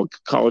college called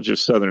College of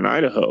Southern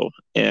Idaho,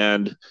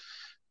 and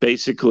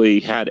basically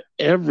had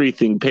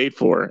everything paid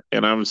for.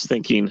 And I was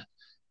thinking,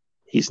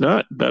 he's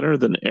not better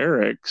than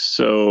Eric.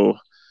 So,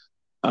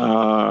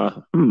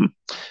 and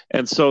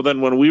so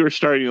then when we were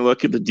starting to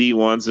look at the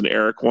D1s, and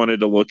Eric wanted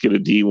to look at a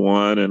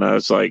D1, and I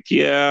was like,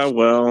 yeah,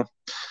 well,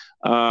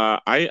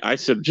 I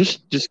said,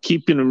 just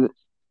keep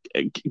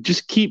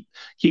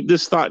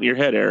this thought in your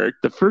head, Eric.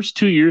 The first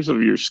 2 years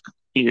of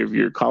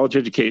your college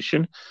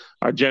education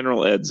are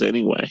general eds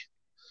anyway.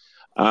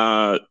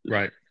 Right.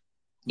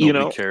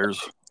 Nobody cares.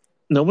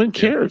 No one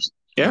cares.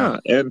 Yeah.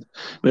 And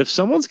if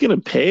someone's going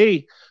to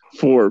pay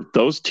for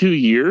those 2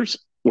 years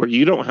where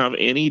you don't have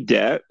any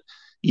debt,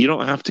 you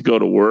don't have to go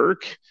to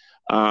work,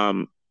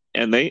 and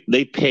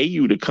they pay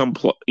you to come,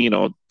 to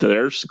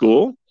their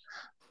school,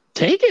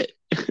 take it.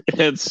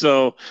 And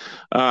so,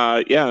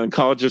 in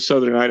College of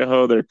Southern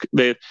Idaho,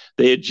 they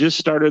had just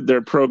started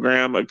their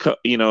program,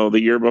 the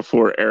year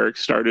before Eric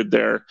started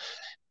there,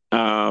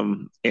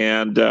 and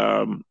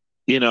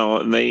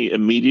they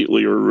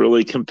immediately were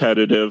really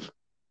competitive.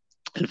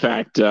 In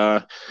fact,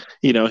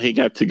 he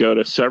got to go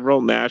to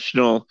several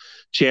national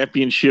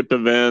championship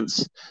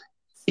events.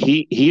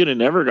 He would have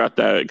never got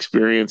that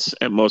experience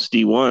at most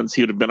D1s.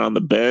 He would have been on the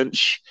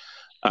bench.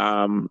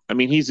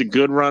 He's a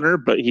good runner,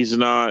 but he's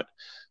not.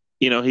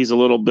 He's a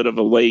little bit of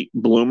a late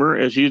bloomer,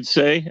 as you'd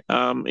say.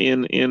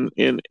 And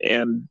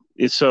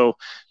so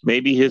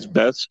maybe his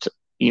best,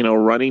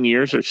 running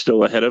years are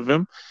still ahead of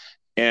him.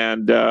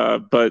 And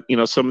but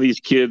some of these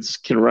kids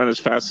can run as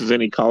fast as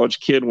any college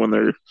kid when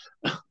they're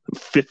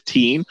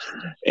 15.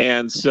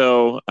 And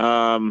so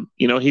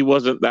he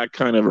wasn't that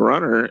kind of a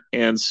runner.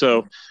 And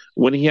so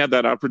when he had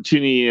that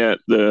opportunity at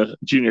the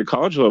junior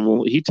college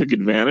level, he took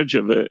advantage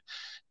of it.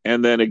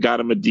 And then it got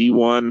him a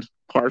D1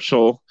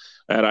 partial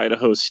at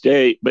Idaho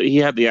State, but he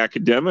had the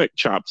academic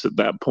chops at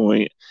that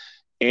point.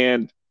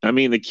 And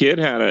the kid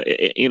had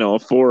a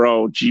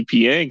 4.0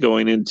 GPA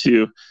going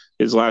into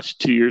his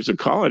last 2 years of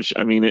college.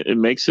 It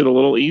makes it a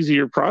little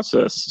easier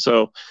process.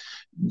 So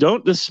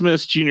don't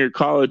dismiss junior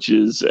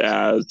colleges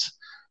as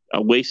a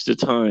waste of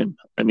time.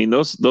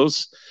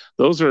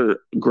 Those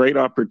are great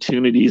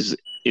opportunities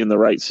in the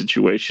right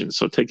situation.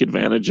 So take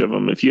advantage of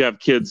them. If you have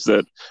kids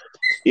that,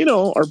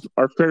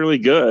 are fairly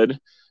good,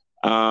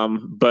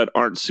 but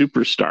aren't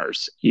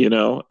superstars,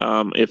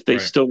 if they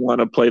still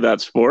want to play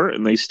that sport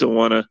and they still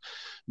want to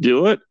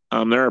do it,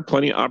 there are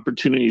plenty of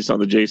opportunities on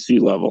the JC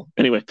level.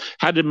 Anyway,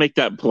 had to make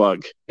that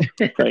plug.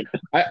 Right.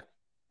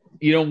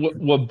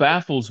 What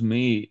baffles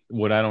me,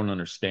 what I don't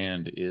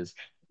understand is,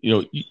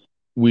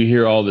 we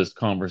hear all this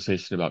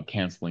conversation about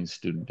canceling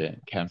student debt,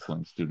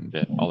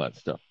 all that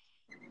stuff.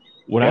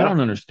 What I don't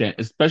understand,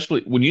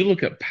 especially when you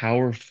look at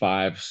Power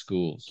 5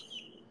 schools,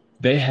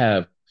 they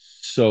have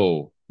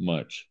so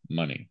much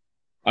money.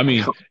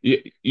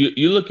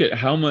 You look at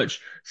how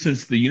much,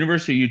 since the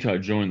University of Utah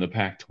joined the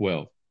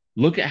Pac-12,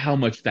 look at how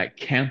much that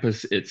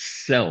campus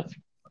itself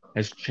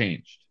has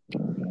changed.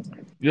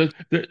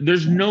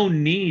 There's no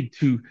need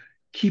to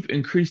keep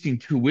increasing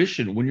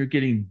tuition when you're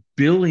getting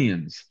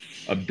billions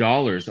of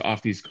dollars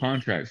off these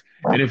contracts.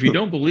 And if you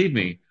don't believe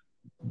me,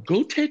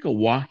 go take a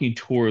walking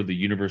tour of the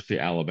University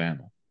of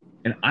Alabama.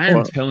 And I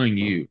am telling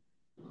you,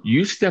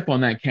 you step on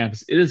that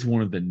campus, it is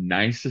one of the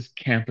nicest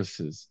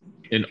campuses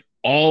in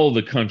all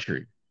the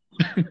country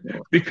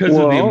because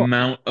of the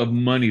amount of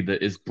money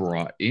that is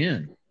brought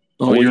in.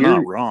 Oh, you're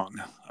not wrong.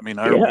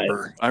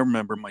 I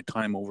remember my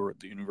time over at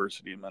the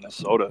University of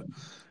Minnesota,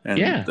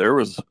 and there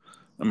was a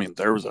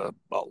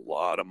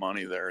lot of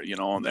money there,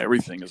 and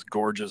everything is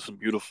gorgeous and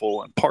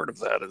beautiful. And part of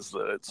that is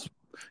that it's,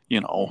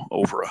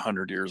 over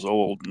 100 years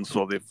old. And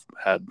so they've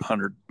had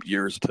 100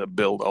 years to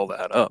build all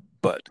that up.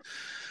 But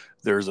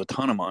there's a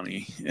ton of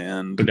money.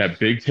 And but that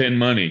Big Ten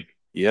money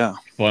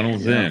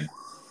funnels in.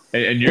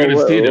 And you're going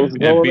to see them at BYU me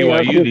and you're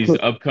going to see them at BYU these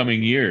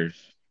upcoming years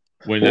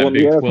when that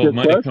Big 12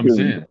 money comes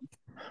in.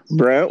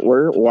 Brent,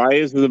 why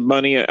is the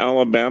money at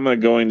Alabama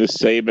going to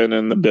Saban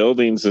and the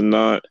buildings and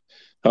not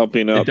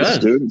helping out the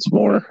students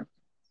more?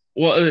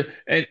 Well,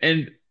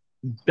 and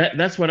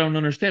that's what I don't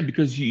understand,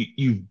 because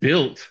you've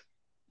built,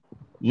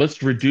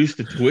 let's reduce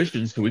the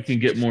tuition so we can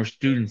get more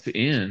students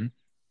in,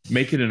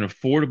 make it an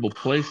affordable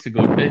place to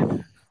go.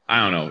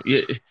 I don't know.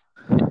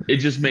 It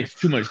just makes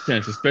too much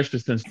sense, especially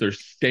since they're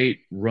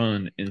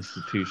state-run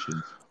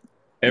institutions.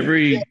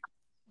 Every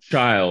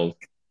child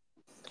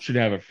should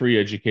have a free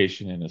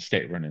education in a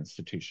state-run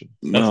institution.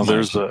 No,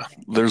 there's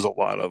a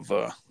lot of.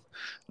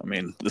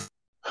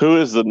 Who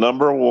is the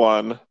number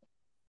one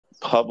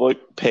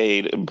public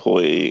paid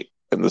employee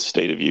in the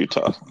state of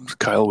Utah?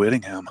 Kyle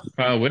Whittingham.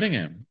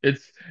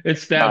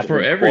 It's that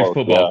for every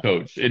football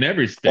coach in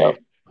every state.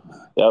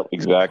 Yep,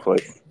 exactly.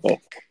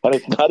 And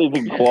it's not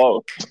even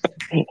close.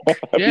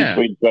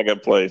 Between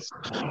second place.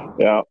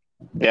 Yeah.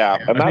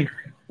 And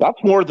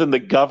that's more than the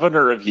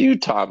governor of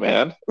Utah,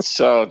 man.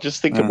 So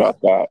just think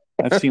about that.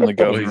 I've seen the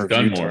governor of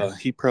Utah. More.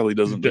 He probably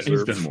doesn't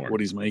deserve what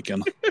he's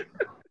making.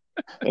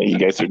 You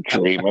guys are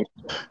dreaming.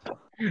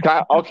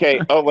 Okay.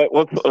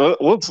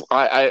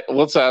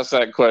 Let's ask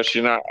that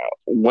question.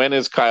 When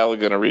is Kyle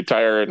going to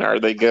retire, and are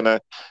they going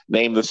to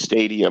name the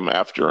stadium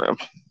after him?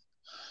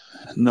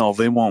 No,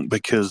 they won't,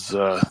 because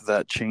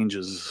that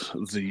changes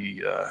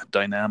the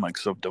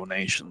dynamics of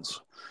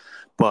donations.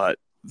 But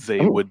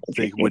they would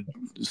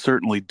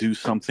certainly do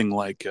something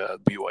like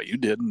BYU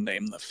did and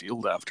name the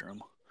field after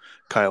him,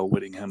 Kyle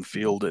Whittingham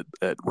Field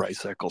at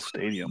Rice-Eccles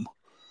Stadium.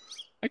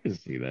 I can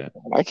see that.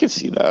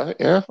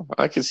 Yeah,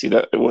 I can see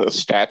that with a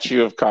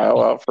statue of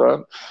Kyle out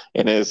front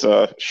in his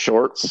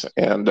shorts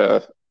and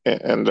his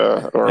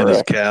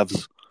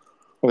calves.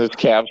 With his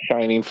calves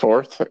shining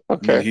forth.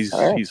 Okay.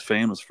 Yeah, he's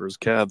famous for his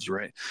calves,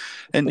 right?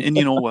 And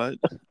you know what?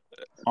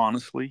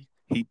 Honestly,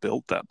 he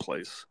built that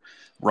place.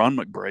 Ron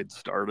McBride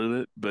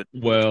started it, but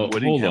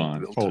hold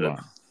on.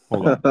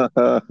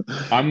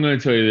 I'm going to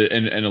tell you that,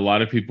 and a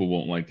lot of people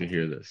won't like to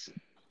hear this.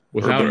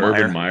 Without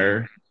Urban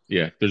Meyer,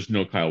 there's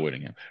no Kyle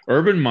Whittingham.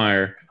 Urban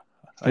Meyer,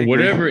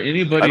 whatever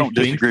anybody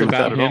thinks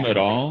about him at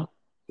all,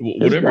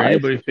 whatever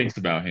anybody thinks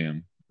about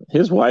him.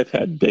 His wife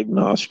had big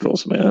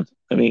nostrils, man.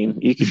 I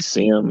mean, you could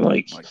see him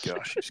like. Oh my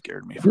gosh, he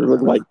scared me. They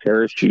look like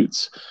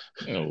parachutes.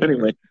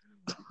 Anyway,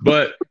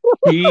 but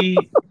he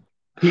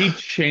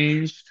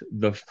changed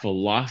the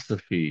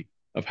philosophy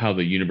of how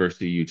the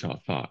University of Utah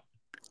thought.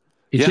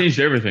 He changed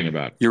everything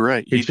about it. You're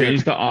right. He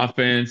changed the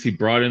offense. He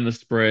brought in the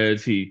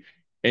spreads.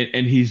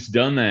 And he's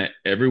done that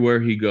everywhere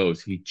he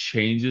goes. He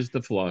changes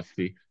the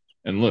philosophy.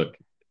 And look,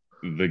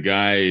 the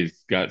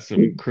guy's got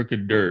some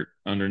crooked dirt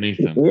underneath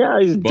him.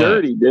 Yeah, he's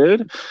dirty,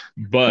 dude.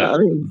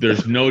 But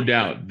there's no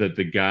doubt that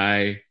the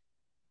guy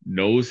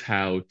knows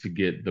how to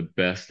get the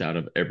best out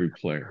of every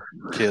player.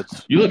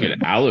 Kids. You look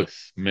at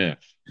Alex Smith.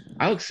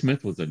 Alex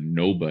Smith was a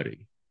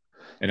nobody.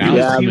 And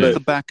he was the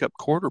backup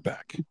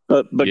quarterback.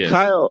 But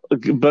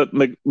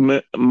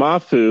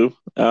Mafu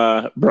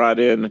brought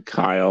in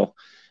Kyle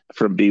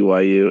from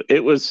BYU.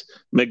 It was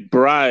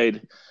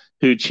McBride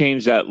who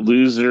changed that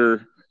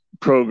loser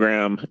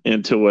program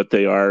into what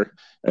they are.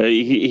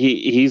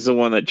 He's the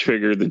one that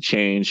triggered the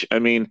change. I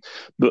mean,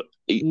 but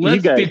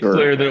let's be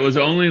clear that it was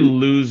only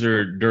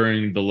loser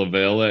during the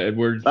Lavelle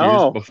Edwards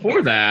years.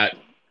 Before that,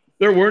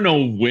 there were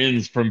no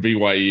wins from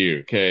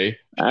BYU. Okay,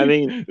 I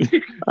mean,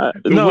 the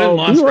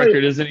win-loss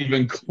record isn't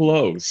even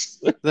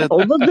close. They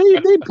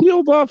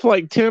peeled off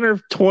like 10 or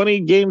 20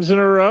 games in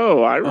a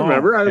row. I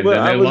remember.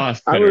 They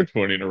lost 10 or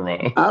 20 in a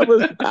row.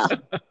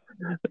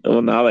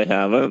 Well, now they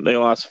haven't. They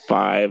lost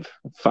five,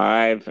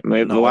 and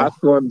the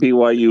last one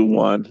BYU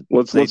won. It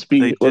was a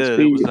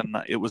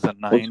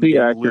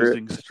 9-game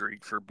losing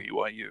streak for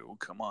BYU.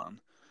 Come on,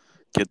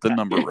 get the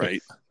number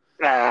right.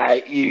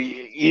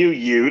 You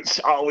Utes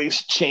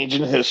always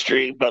changing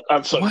history, but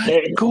that's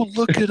okay. What? Go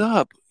look it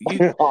up.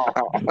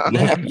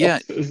 Yeah.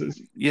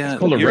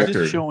 You're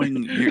just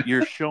showing.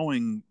 You're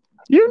showing.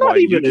 You're not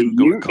even in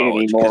Ute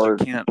anymore.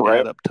 You can't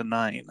add up to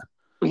 9.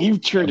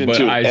 You've turned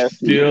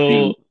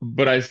into.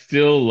 But I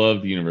still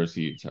love the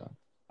University of Utah.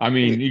 I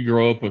mean, you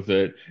grow up with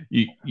it.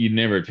 You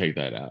never take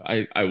that out.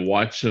 I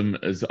watch them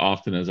as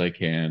often as I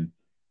can.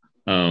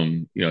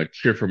 I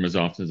cheer for them as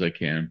often as I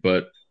can.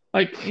 But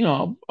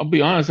I'll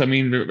be honest. I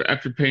mean,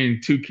 after paying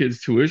 2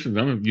 kids' tuition,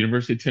 I'm a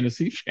University of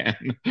Tennessee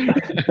fan. No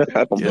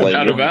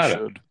doubt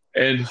about it.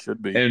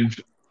 And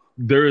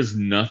there is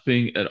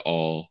nothing at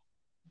all.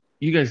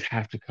 You guys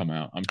have to come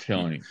out. I'm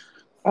telling you.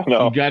 I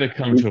know. You got to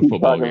come to a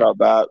football game. About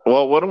that.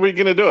 Well, when are we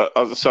going to do it?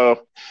 So, in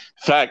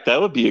fact,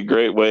 that would be a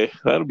great way.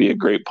 That would be a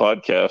great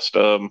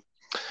podcast.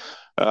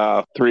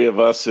 3 of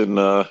us in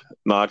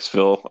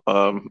Knoxville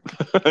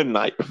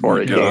night before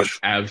a game.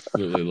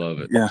 Absolutely love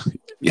it. Yeah.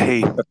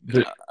 Hey,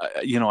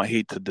 I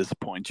hate to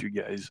disappoint you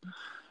guys,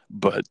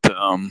 but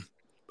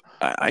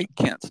I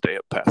can't stay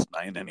up past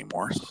 9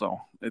 anymore.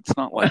 So it's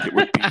not like it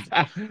would be.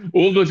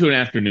 We'll go to an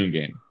afternoon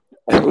game.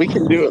 We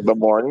can do it in the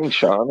morning,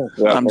 Sean.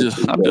 I'm just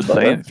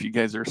saying, if you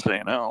guys are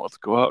saying, let's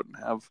go out and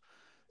have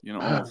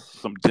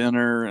some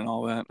dinner and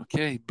all that.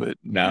 Okay, but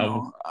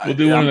now we'll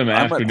do one of them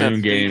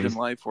afternoon games in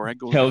life where I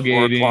go to the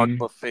 4:00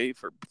 buffet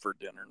for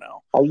dinner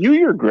now. Are you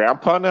your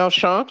grandpa now,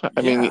 Sean?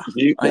 I mean,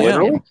 I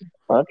literally am.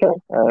 Okay,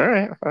 all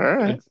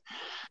right.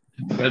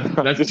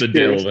 That's the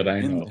deal that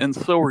I know. And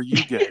so are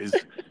you guys.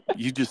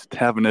 You just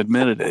haven't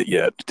admitted it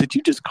yet. Did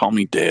you just call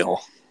me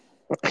Dale?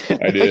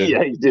 I did.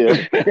 Yeah, you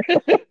did.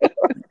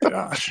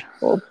 Gosh.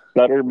 Well,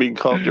 better be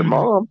called your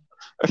mom.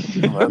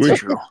 That's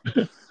true.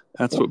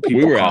 That's what people.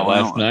 We were out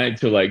last night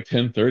till like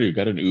 10:30. We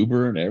got an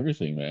Uber and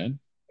everything, man.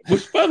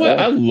 Which, by the way,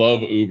 I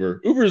love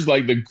Uber. Uber is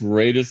like the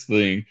greatest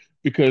thing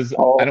because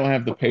I don't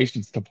have the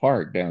patience to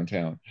park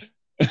downtown.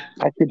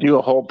 I could do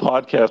a whole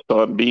podcast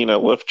on being a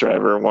Lyft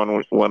driver. One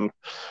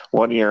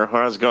year when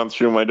I was going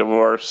through my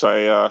divorce,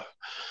 I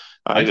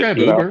drive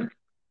Uber.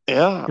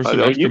 Yeah, for some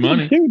extra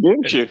money, too,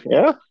 didn't you?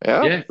 Yeah.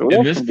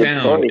 In this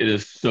town, it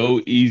is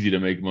so easy to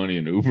make money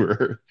in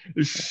Uber.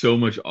 There's so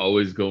much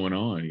always going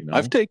on.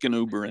 I've taken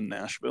Uber in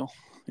Nashville.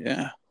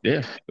 Yeah,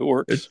 it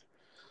works.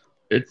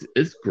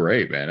 It's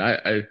great,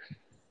 man.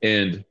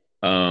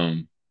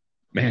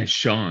 Man,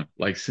 Sean,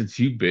 like since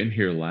you've been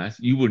here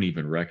you wouldn't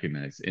even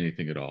recognize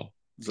anything at all.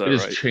 It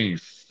has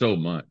changed so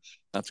much.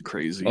 That's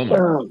crazy. Oh my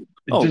God.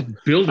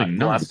 Just building.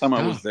 Last time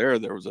I was there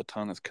was a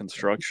ton of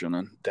construction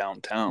in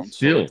downtown.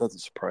 So it doesn't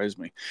surprise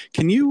me.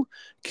 Can you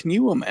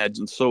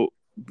imagine? So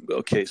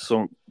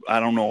I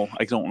don't know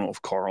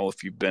if Carl,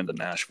 if you've been to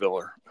Nashville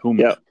or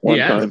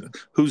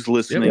who's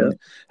listening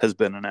has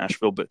been in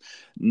Nashville, but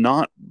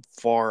not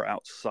far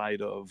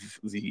outside of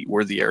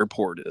where the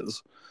airport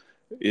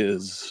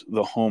is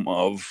the home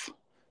of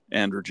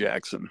Andrew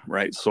Jackson,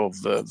 right? So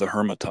the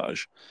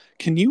Hermitage.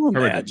 Can you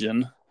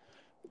imagine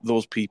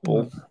those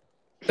people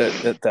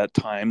at that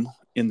time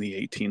in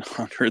the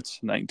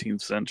 1800s,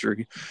 19th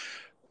century,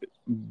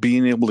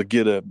 being able to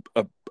get a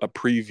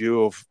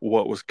preview of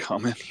what was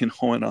coming, in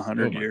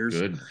 100 years,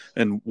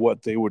 and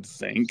what they would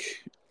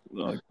think?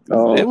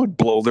 It would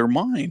blow their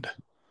mind.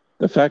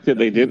 The fact that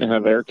they didn't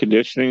have air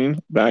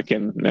conditioning back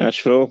in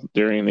Nashville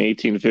during the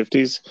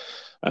 1850s,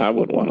 I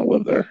wouldn't want to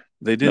live there.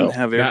 They didn't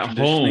have air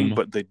conditioning,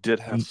 but they did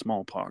have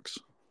smallpox.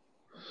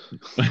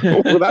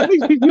 Well, that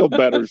makes me feel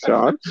better,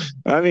 Sean.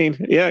 I mean,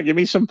 give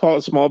me some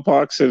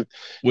smallpox and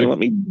let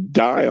me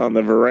die on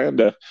the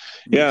veranda.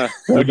 Yeah.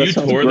 When you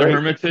tour the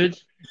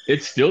Hermitage,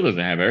 it still doesn't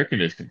have air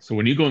conditioning. So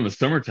when you go in the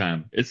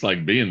summertime, it's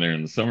like being there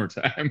in the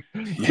summertime.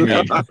 I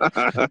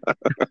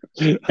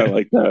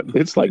like that.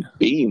 It's like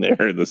being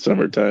there in the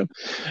summertime.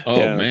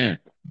 Oh, man.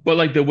 But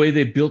like the way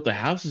they built the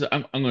houses,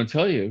 I'm going to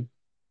tell you,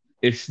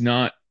 it's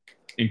not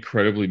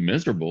incredibly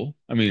miserable.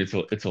 I mean, it's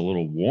a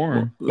little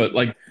warm, but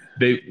like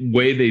the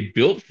way they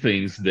built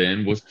things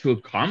then was to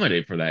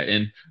accommodate for that.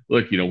 And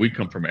look, we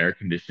come from air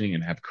conditioning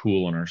and have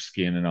cool on our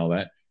skin and all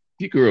that.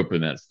 If you grew up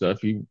in that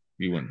stuff, you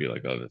wouldn't be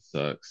like, oh, this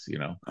sucks,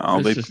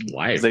 It's just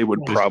life. They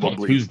would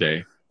probably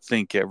Tuesday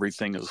think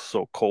everything is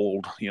so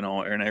cold,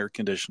 an air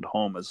conditioned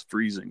home is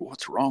freezing.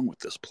 What's wrong with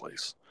this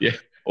place? Yeah.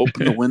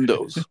 Open the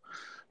windows,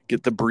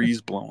 get the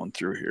breeze blowing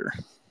through here.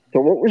 So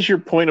what was your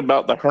point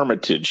about the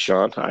Hermitage,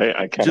 Sean?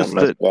 I kind of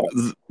messed up.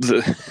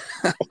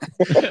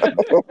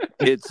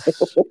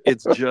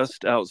 It's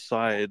just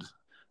outside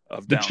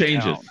of downtown. The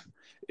changes.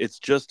 It's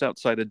just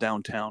outside of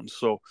downtown.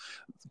 So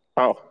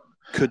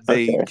could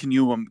they can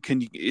you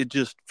it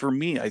just, for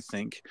me, I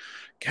think,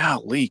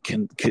 golly,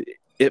 can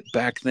it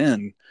back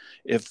then,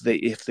 if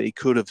they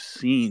could have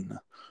seen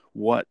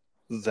what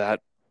that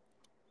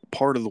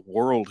part of the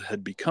world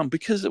had become,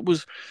 because that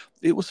was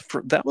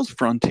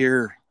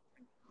frontier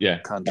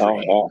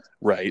country,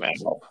 right?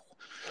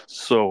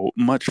 So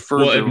much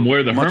further. Well, and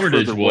where the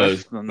Hermitage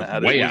was than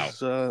that, way it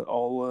was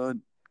all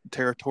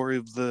territory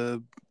of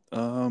the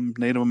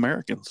Native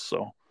Americans.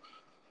 So,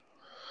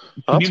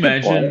 can you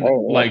imagine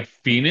like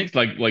Phoenix,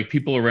 like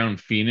people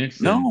around Phoenix?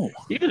 No,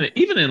 even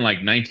in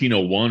like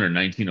 1901 or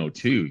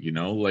 1902,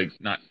 like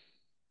not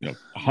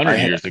 100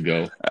 years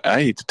ago.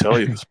 I hate to tell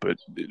you this, but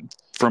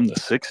from the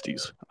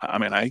 60s. I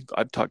mean,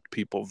 I've talked to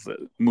people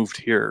that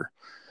moved here.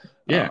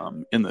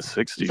 In the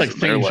 60s. It's like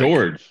St.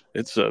 George.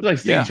 It's like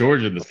St.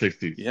 George in the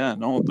 60s. Yeah,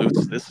 no,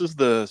 this is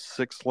the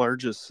 6th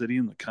largest city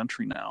in the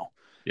country now.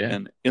 Yeah.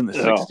 And in the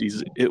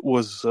 60s, it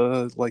was,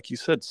 like you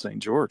said, St.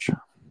 George.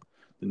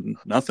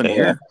 Nothing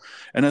here.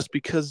 And that's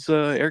because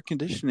air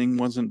conditioning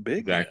wasn't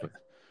big. Exactly.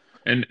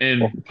 And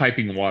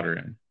piping water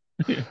in.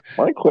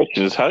 My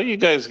question is, how are you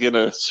guys going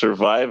to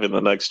survive in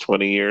the next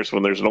 20 years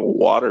when there's no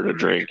water to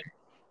drink?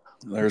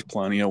 There's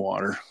plenty of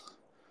water.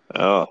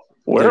 Oh,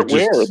 where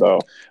though?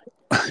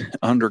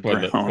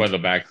 Underground. For the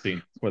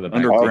vaccine.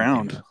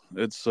 Underground.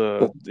 It's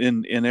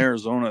in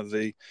Arizona.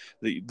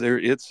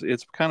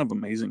 It's kind of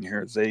amazing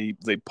here. They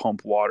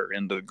pump water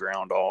into the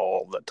ground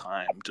all the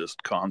time,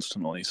 just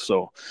constantly.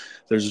 So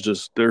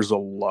there's a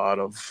lot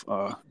of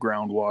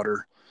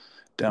groundwater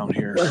down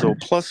here. So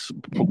plus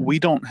we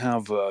don't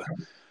have the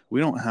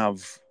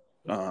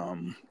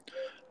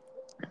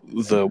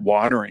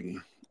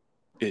watering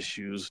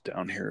issues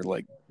down here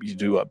like you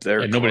do up there.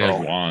 And nobody has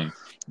lawns.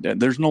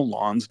 There's no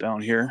lawns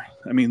down here.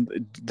 I mean,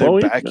 the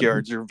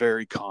backyards are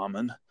very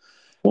common,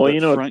 Well,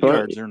 but front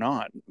yards are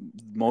not.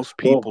 Most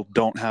people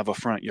don't have a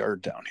front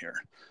yard down here.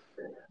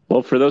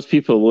 Well, for those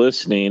people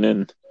listening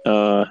and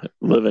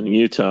live in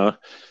Utah,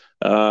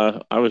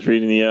 I was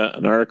reading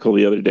an article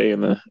the other day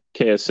in the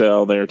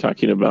KSL. They were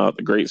talking about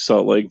the Great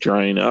Salt Lake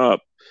drying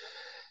up.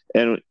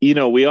 And,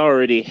 we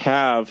already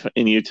have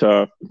in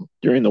Utah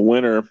during the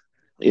winter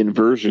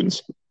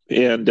inversions.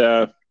 And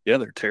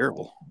they're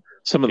terrible.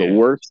 Some of the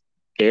worst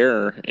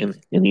air in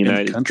the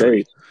United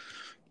States.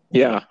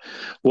 Yeah.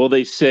 Well,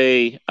 they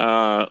say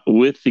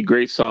with the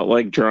Great Salt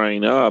Lake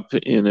drying up,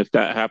 and if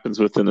that happens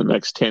within the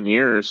next 10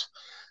 years,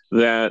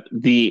 that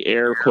the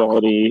air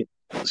quality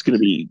is going to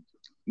be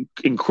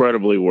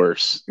incredibly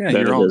worse. Yeah,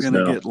 you're all going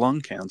to get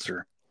lung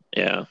cancer.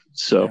 Yeah.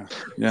 So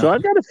I've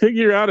got to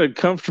figure out a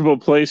comfortable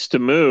place to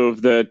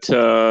move that,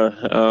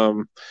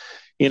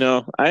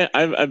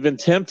 I've been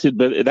tempted,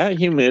 but that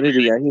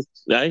humidity,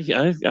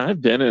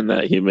 I've been in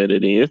that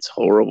humidity. It's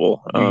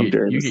horrible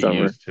during the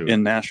summer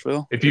in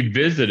Nashville. If you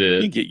visit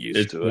it, you get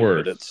used to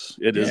worse. It,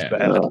 but it is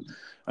bad.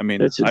 I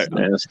mean, it's just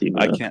nasty.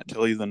 Man. I can't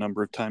tell you the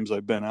number of times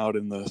I've been out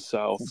in the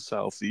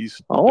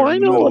southeast. Oh, I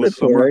know what it's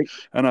like.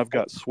 And I've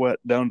got sweat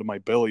down to my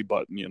belly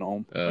button.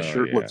 My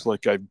shirt looks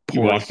like I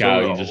poured walk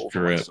out and just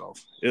drip.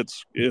 Myself.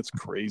 It's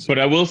crazy. But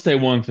I will say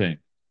one thing.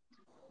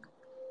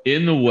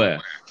 In the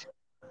West,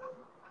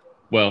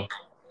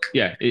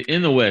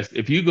 in the West,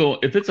 if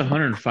it's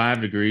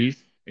 105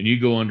 degrees and you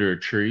go under a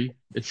tree,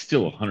 it's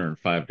still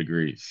 105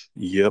 degrees.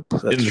 Yep,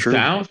 that's in the true.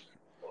 South,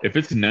 if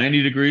it's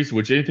 90 degrees,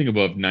 which anything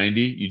above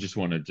 90, you just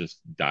want to just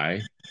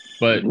die.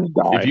 But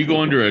if you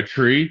go under a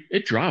tree,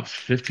 it drops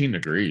 15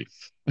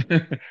 degrees.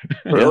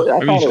 Really?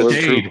 I thought it was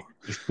shade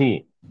is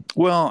cool.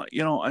 Well,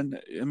 and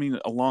I mean,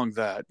 along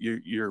that,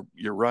 you're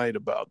right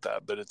about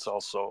that, but it's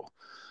also,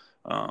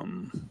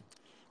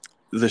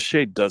 the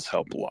shade does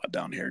help a lot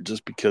down here,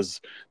 just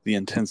because the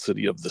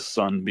intensity of the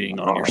sun being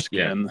on your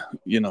skin.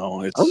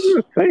 It's. I was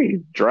going to say,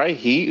 dry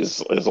heat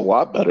is a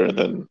lot better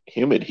than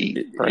humid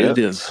heat. Right? It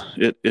is.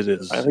 It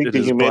is. I think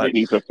the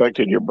humidity's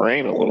affected your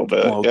brain a little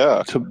bit.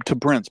 Well, To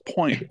Brent's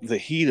point, the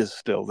heat is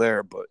still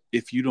there, but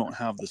if you don't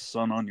have the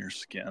sun on your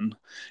skin,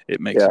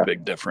 it makes a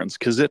big difference.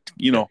 Because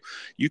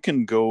you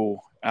can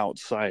go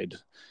outside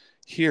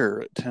here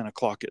at 10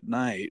 o'clock at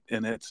night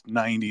and it's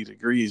 90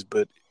 degrees,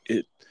 but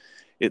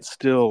it's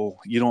still,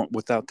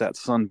 without that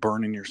sun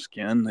burning your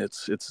skin,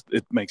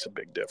 it makes a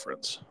big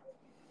difference.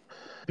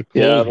 The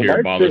cold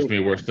here bothers me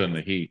worse than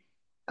the heat.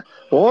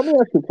 Well, let me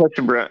ask you a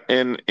question, Brent.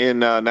 In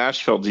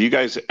Nashville, do you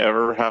guys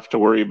ever have to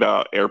worry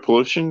about air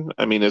pollution?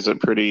 I mean, is it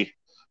pretty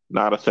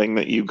not a thing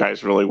that you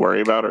guys really worry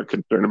about or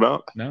concerned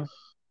about? No,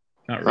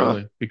 not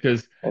really,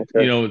 because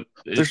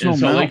there's in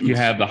Salt Lake you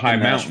have the high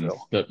mountains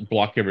that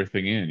block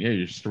everything in. Yeah,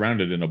 you're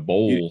surrounded in a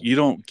bowl. You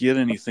don't get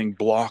anything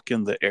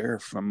blocking the air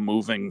from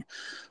moving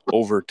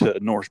over to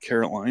North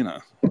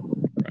Carolina.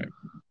 Right.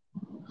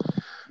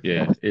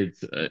 Yeah,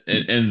 it's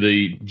and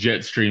the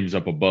jet streams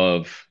up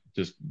above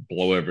just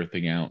blow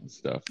everything out and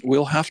stuff.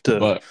 We'll have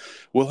to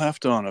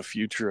on a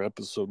future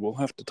episode. We'll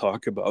have to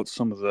talk about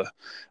some of the.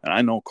 And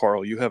I know,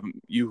 Carl, you've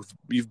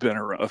been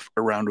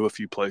around to a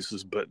few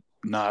places, but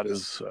not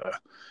as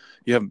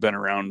you haven't been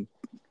around.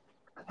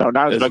 No,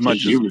 not as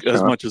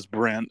much as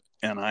Brent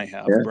and I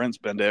have. Yeah. Brent's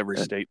been to every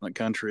state in the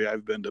country.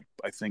 I've been to,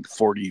 I think,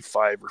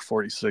 45 or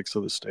 46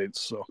 of the states.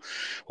 So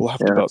we'll have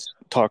to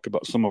talk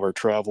about some of our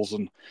travels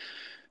and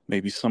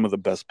maybe some of the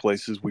best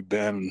places we've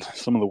been and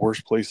some of the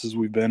worst places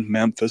we've been.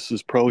 Memphis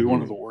is probably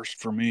one of the worst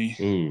for me.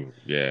 Ooh,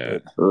 yeah.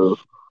 But,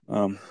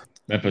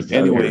 Memphis.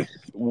 Anyway,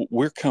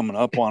 we're coming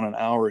up on an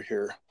hour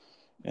here.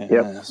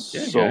 And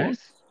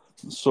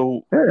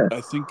So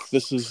I think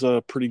this is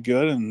pretty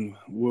good, and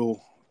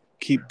we'll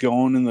keep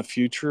going in the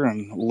future,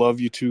 and love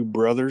you two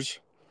brothers.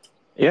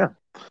 Yeah.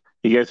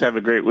 You guys have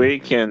a great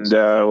week, and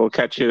we'll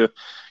catch you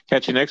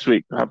next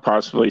week,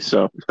 possibly.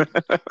 So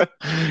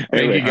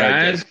thank you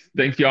guys.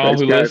 Thank you all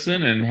who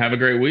listen, and have a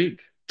great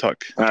week. All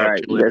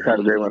right. You guys have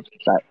a great one.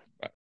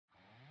 Bye.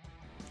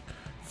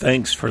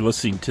 Thanks for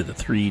listening to the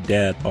Three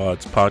Dad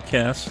Bods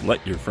podcast.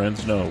 Let your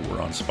friends know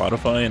we're on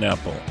Spotify and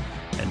Apple,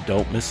 and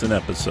don't miss an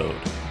episode.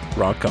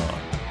 Rock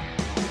on.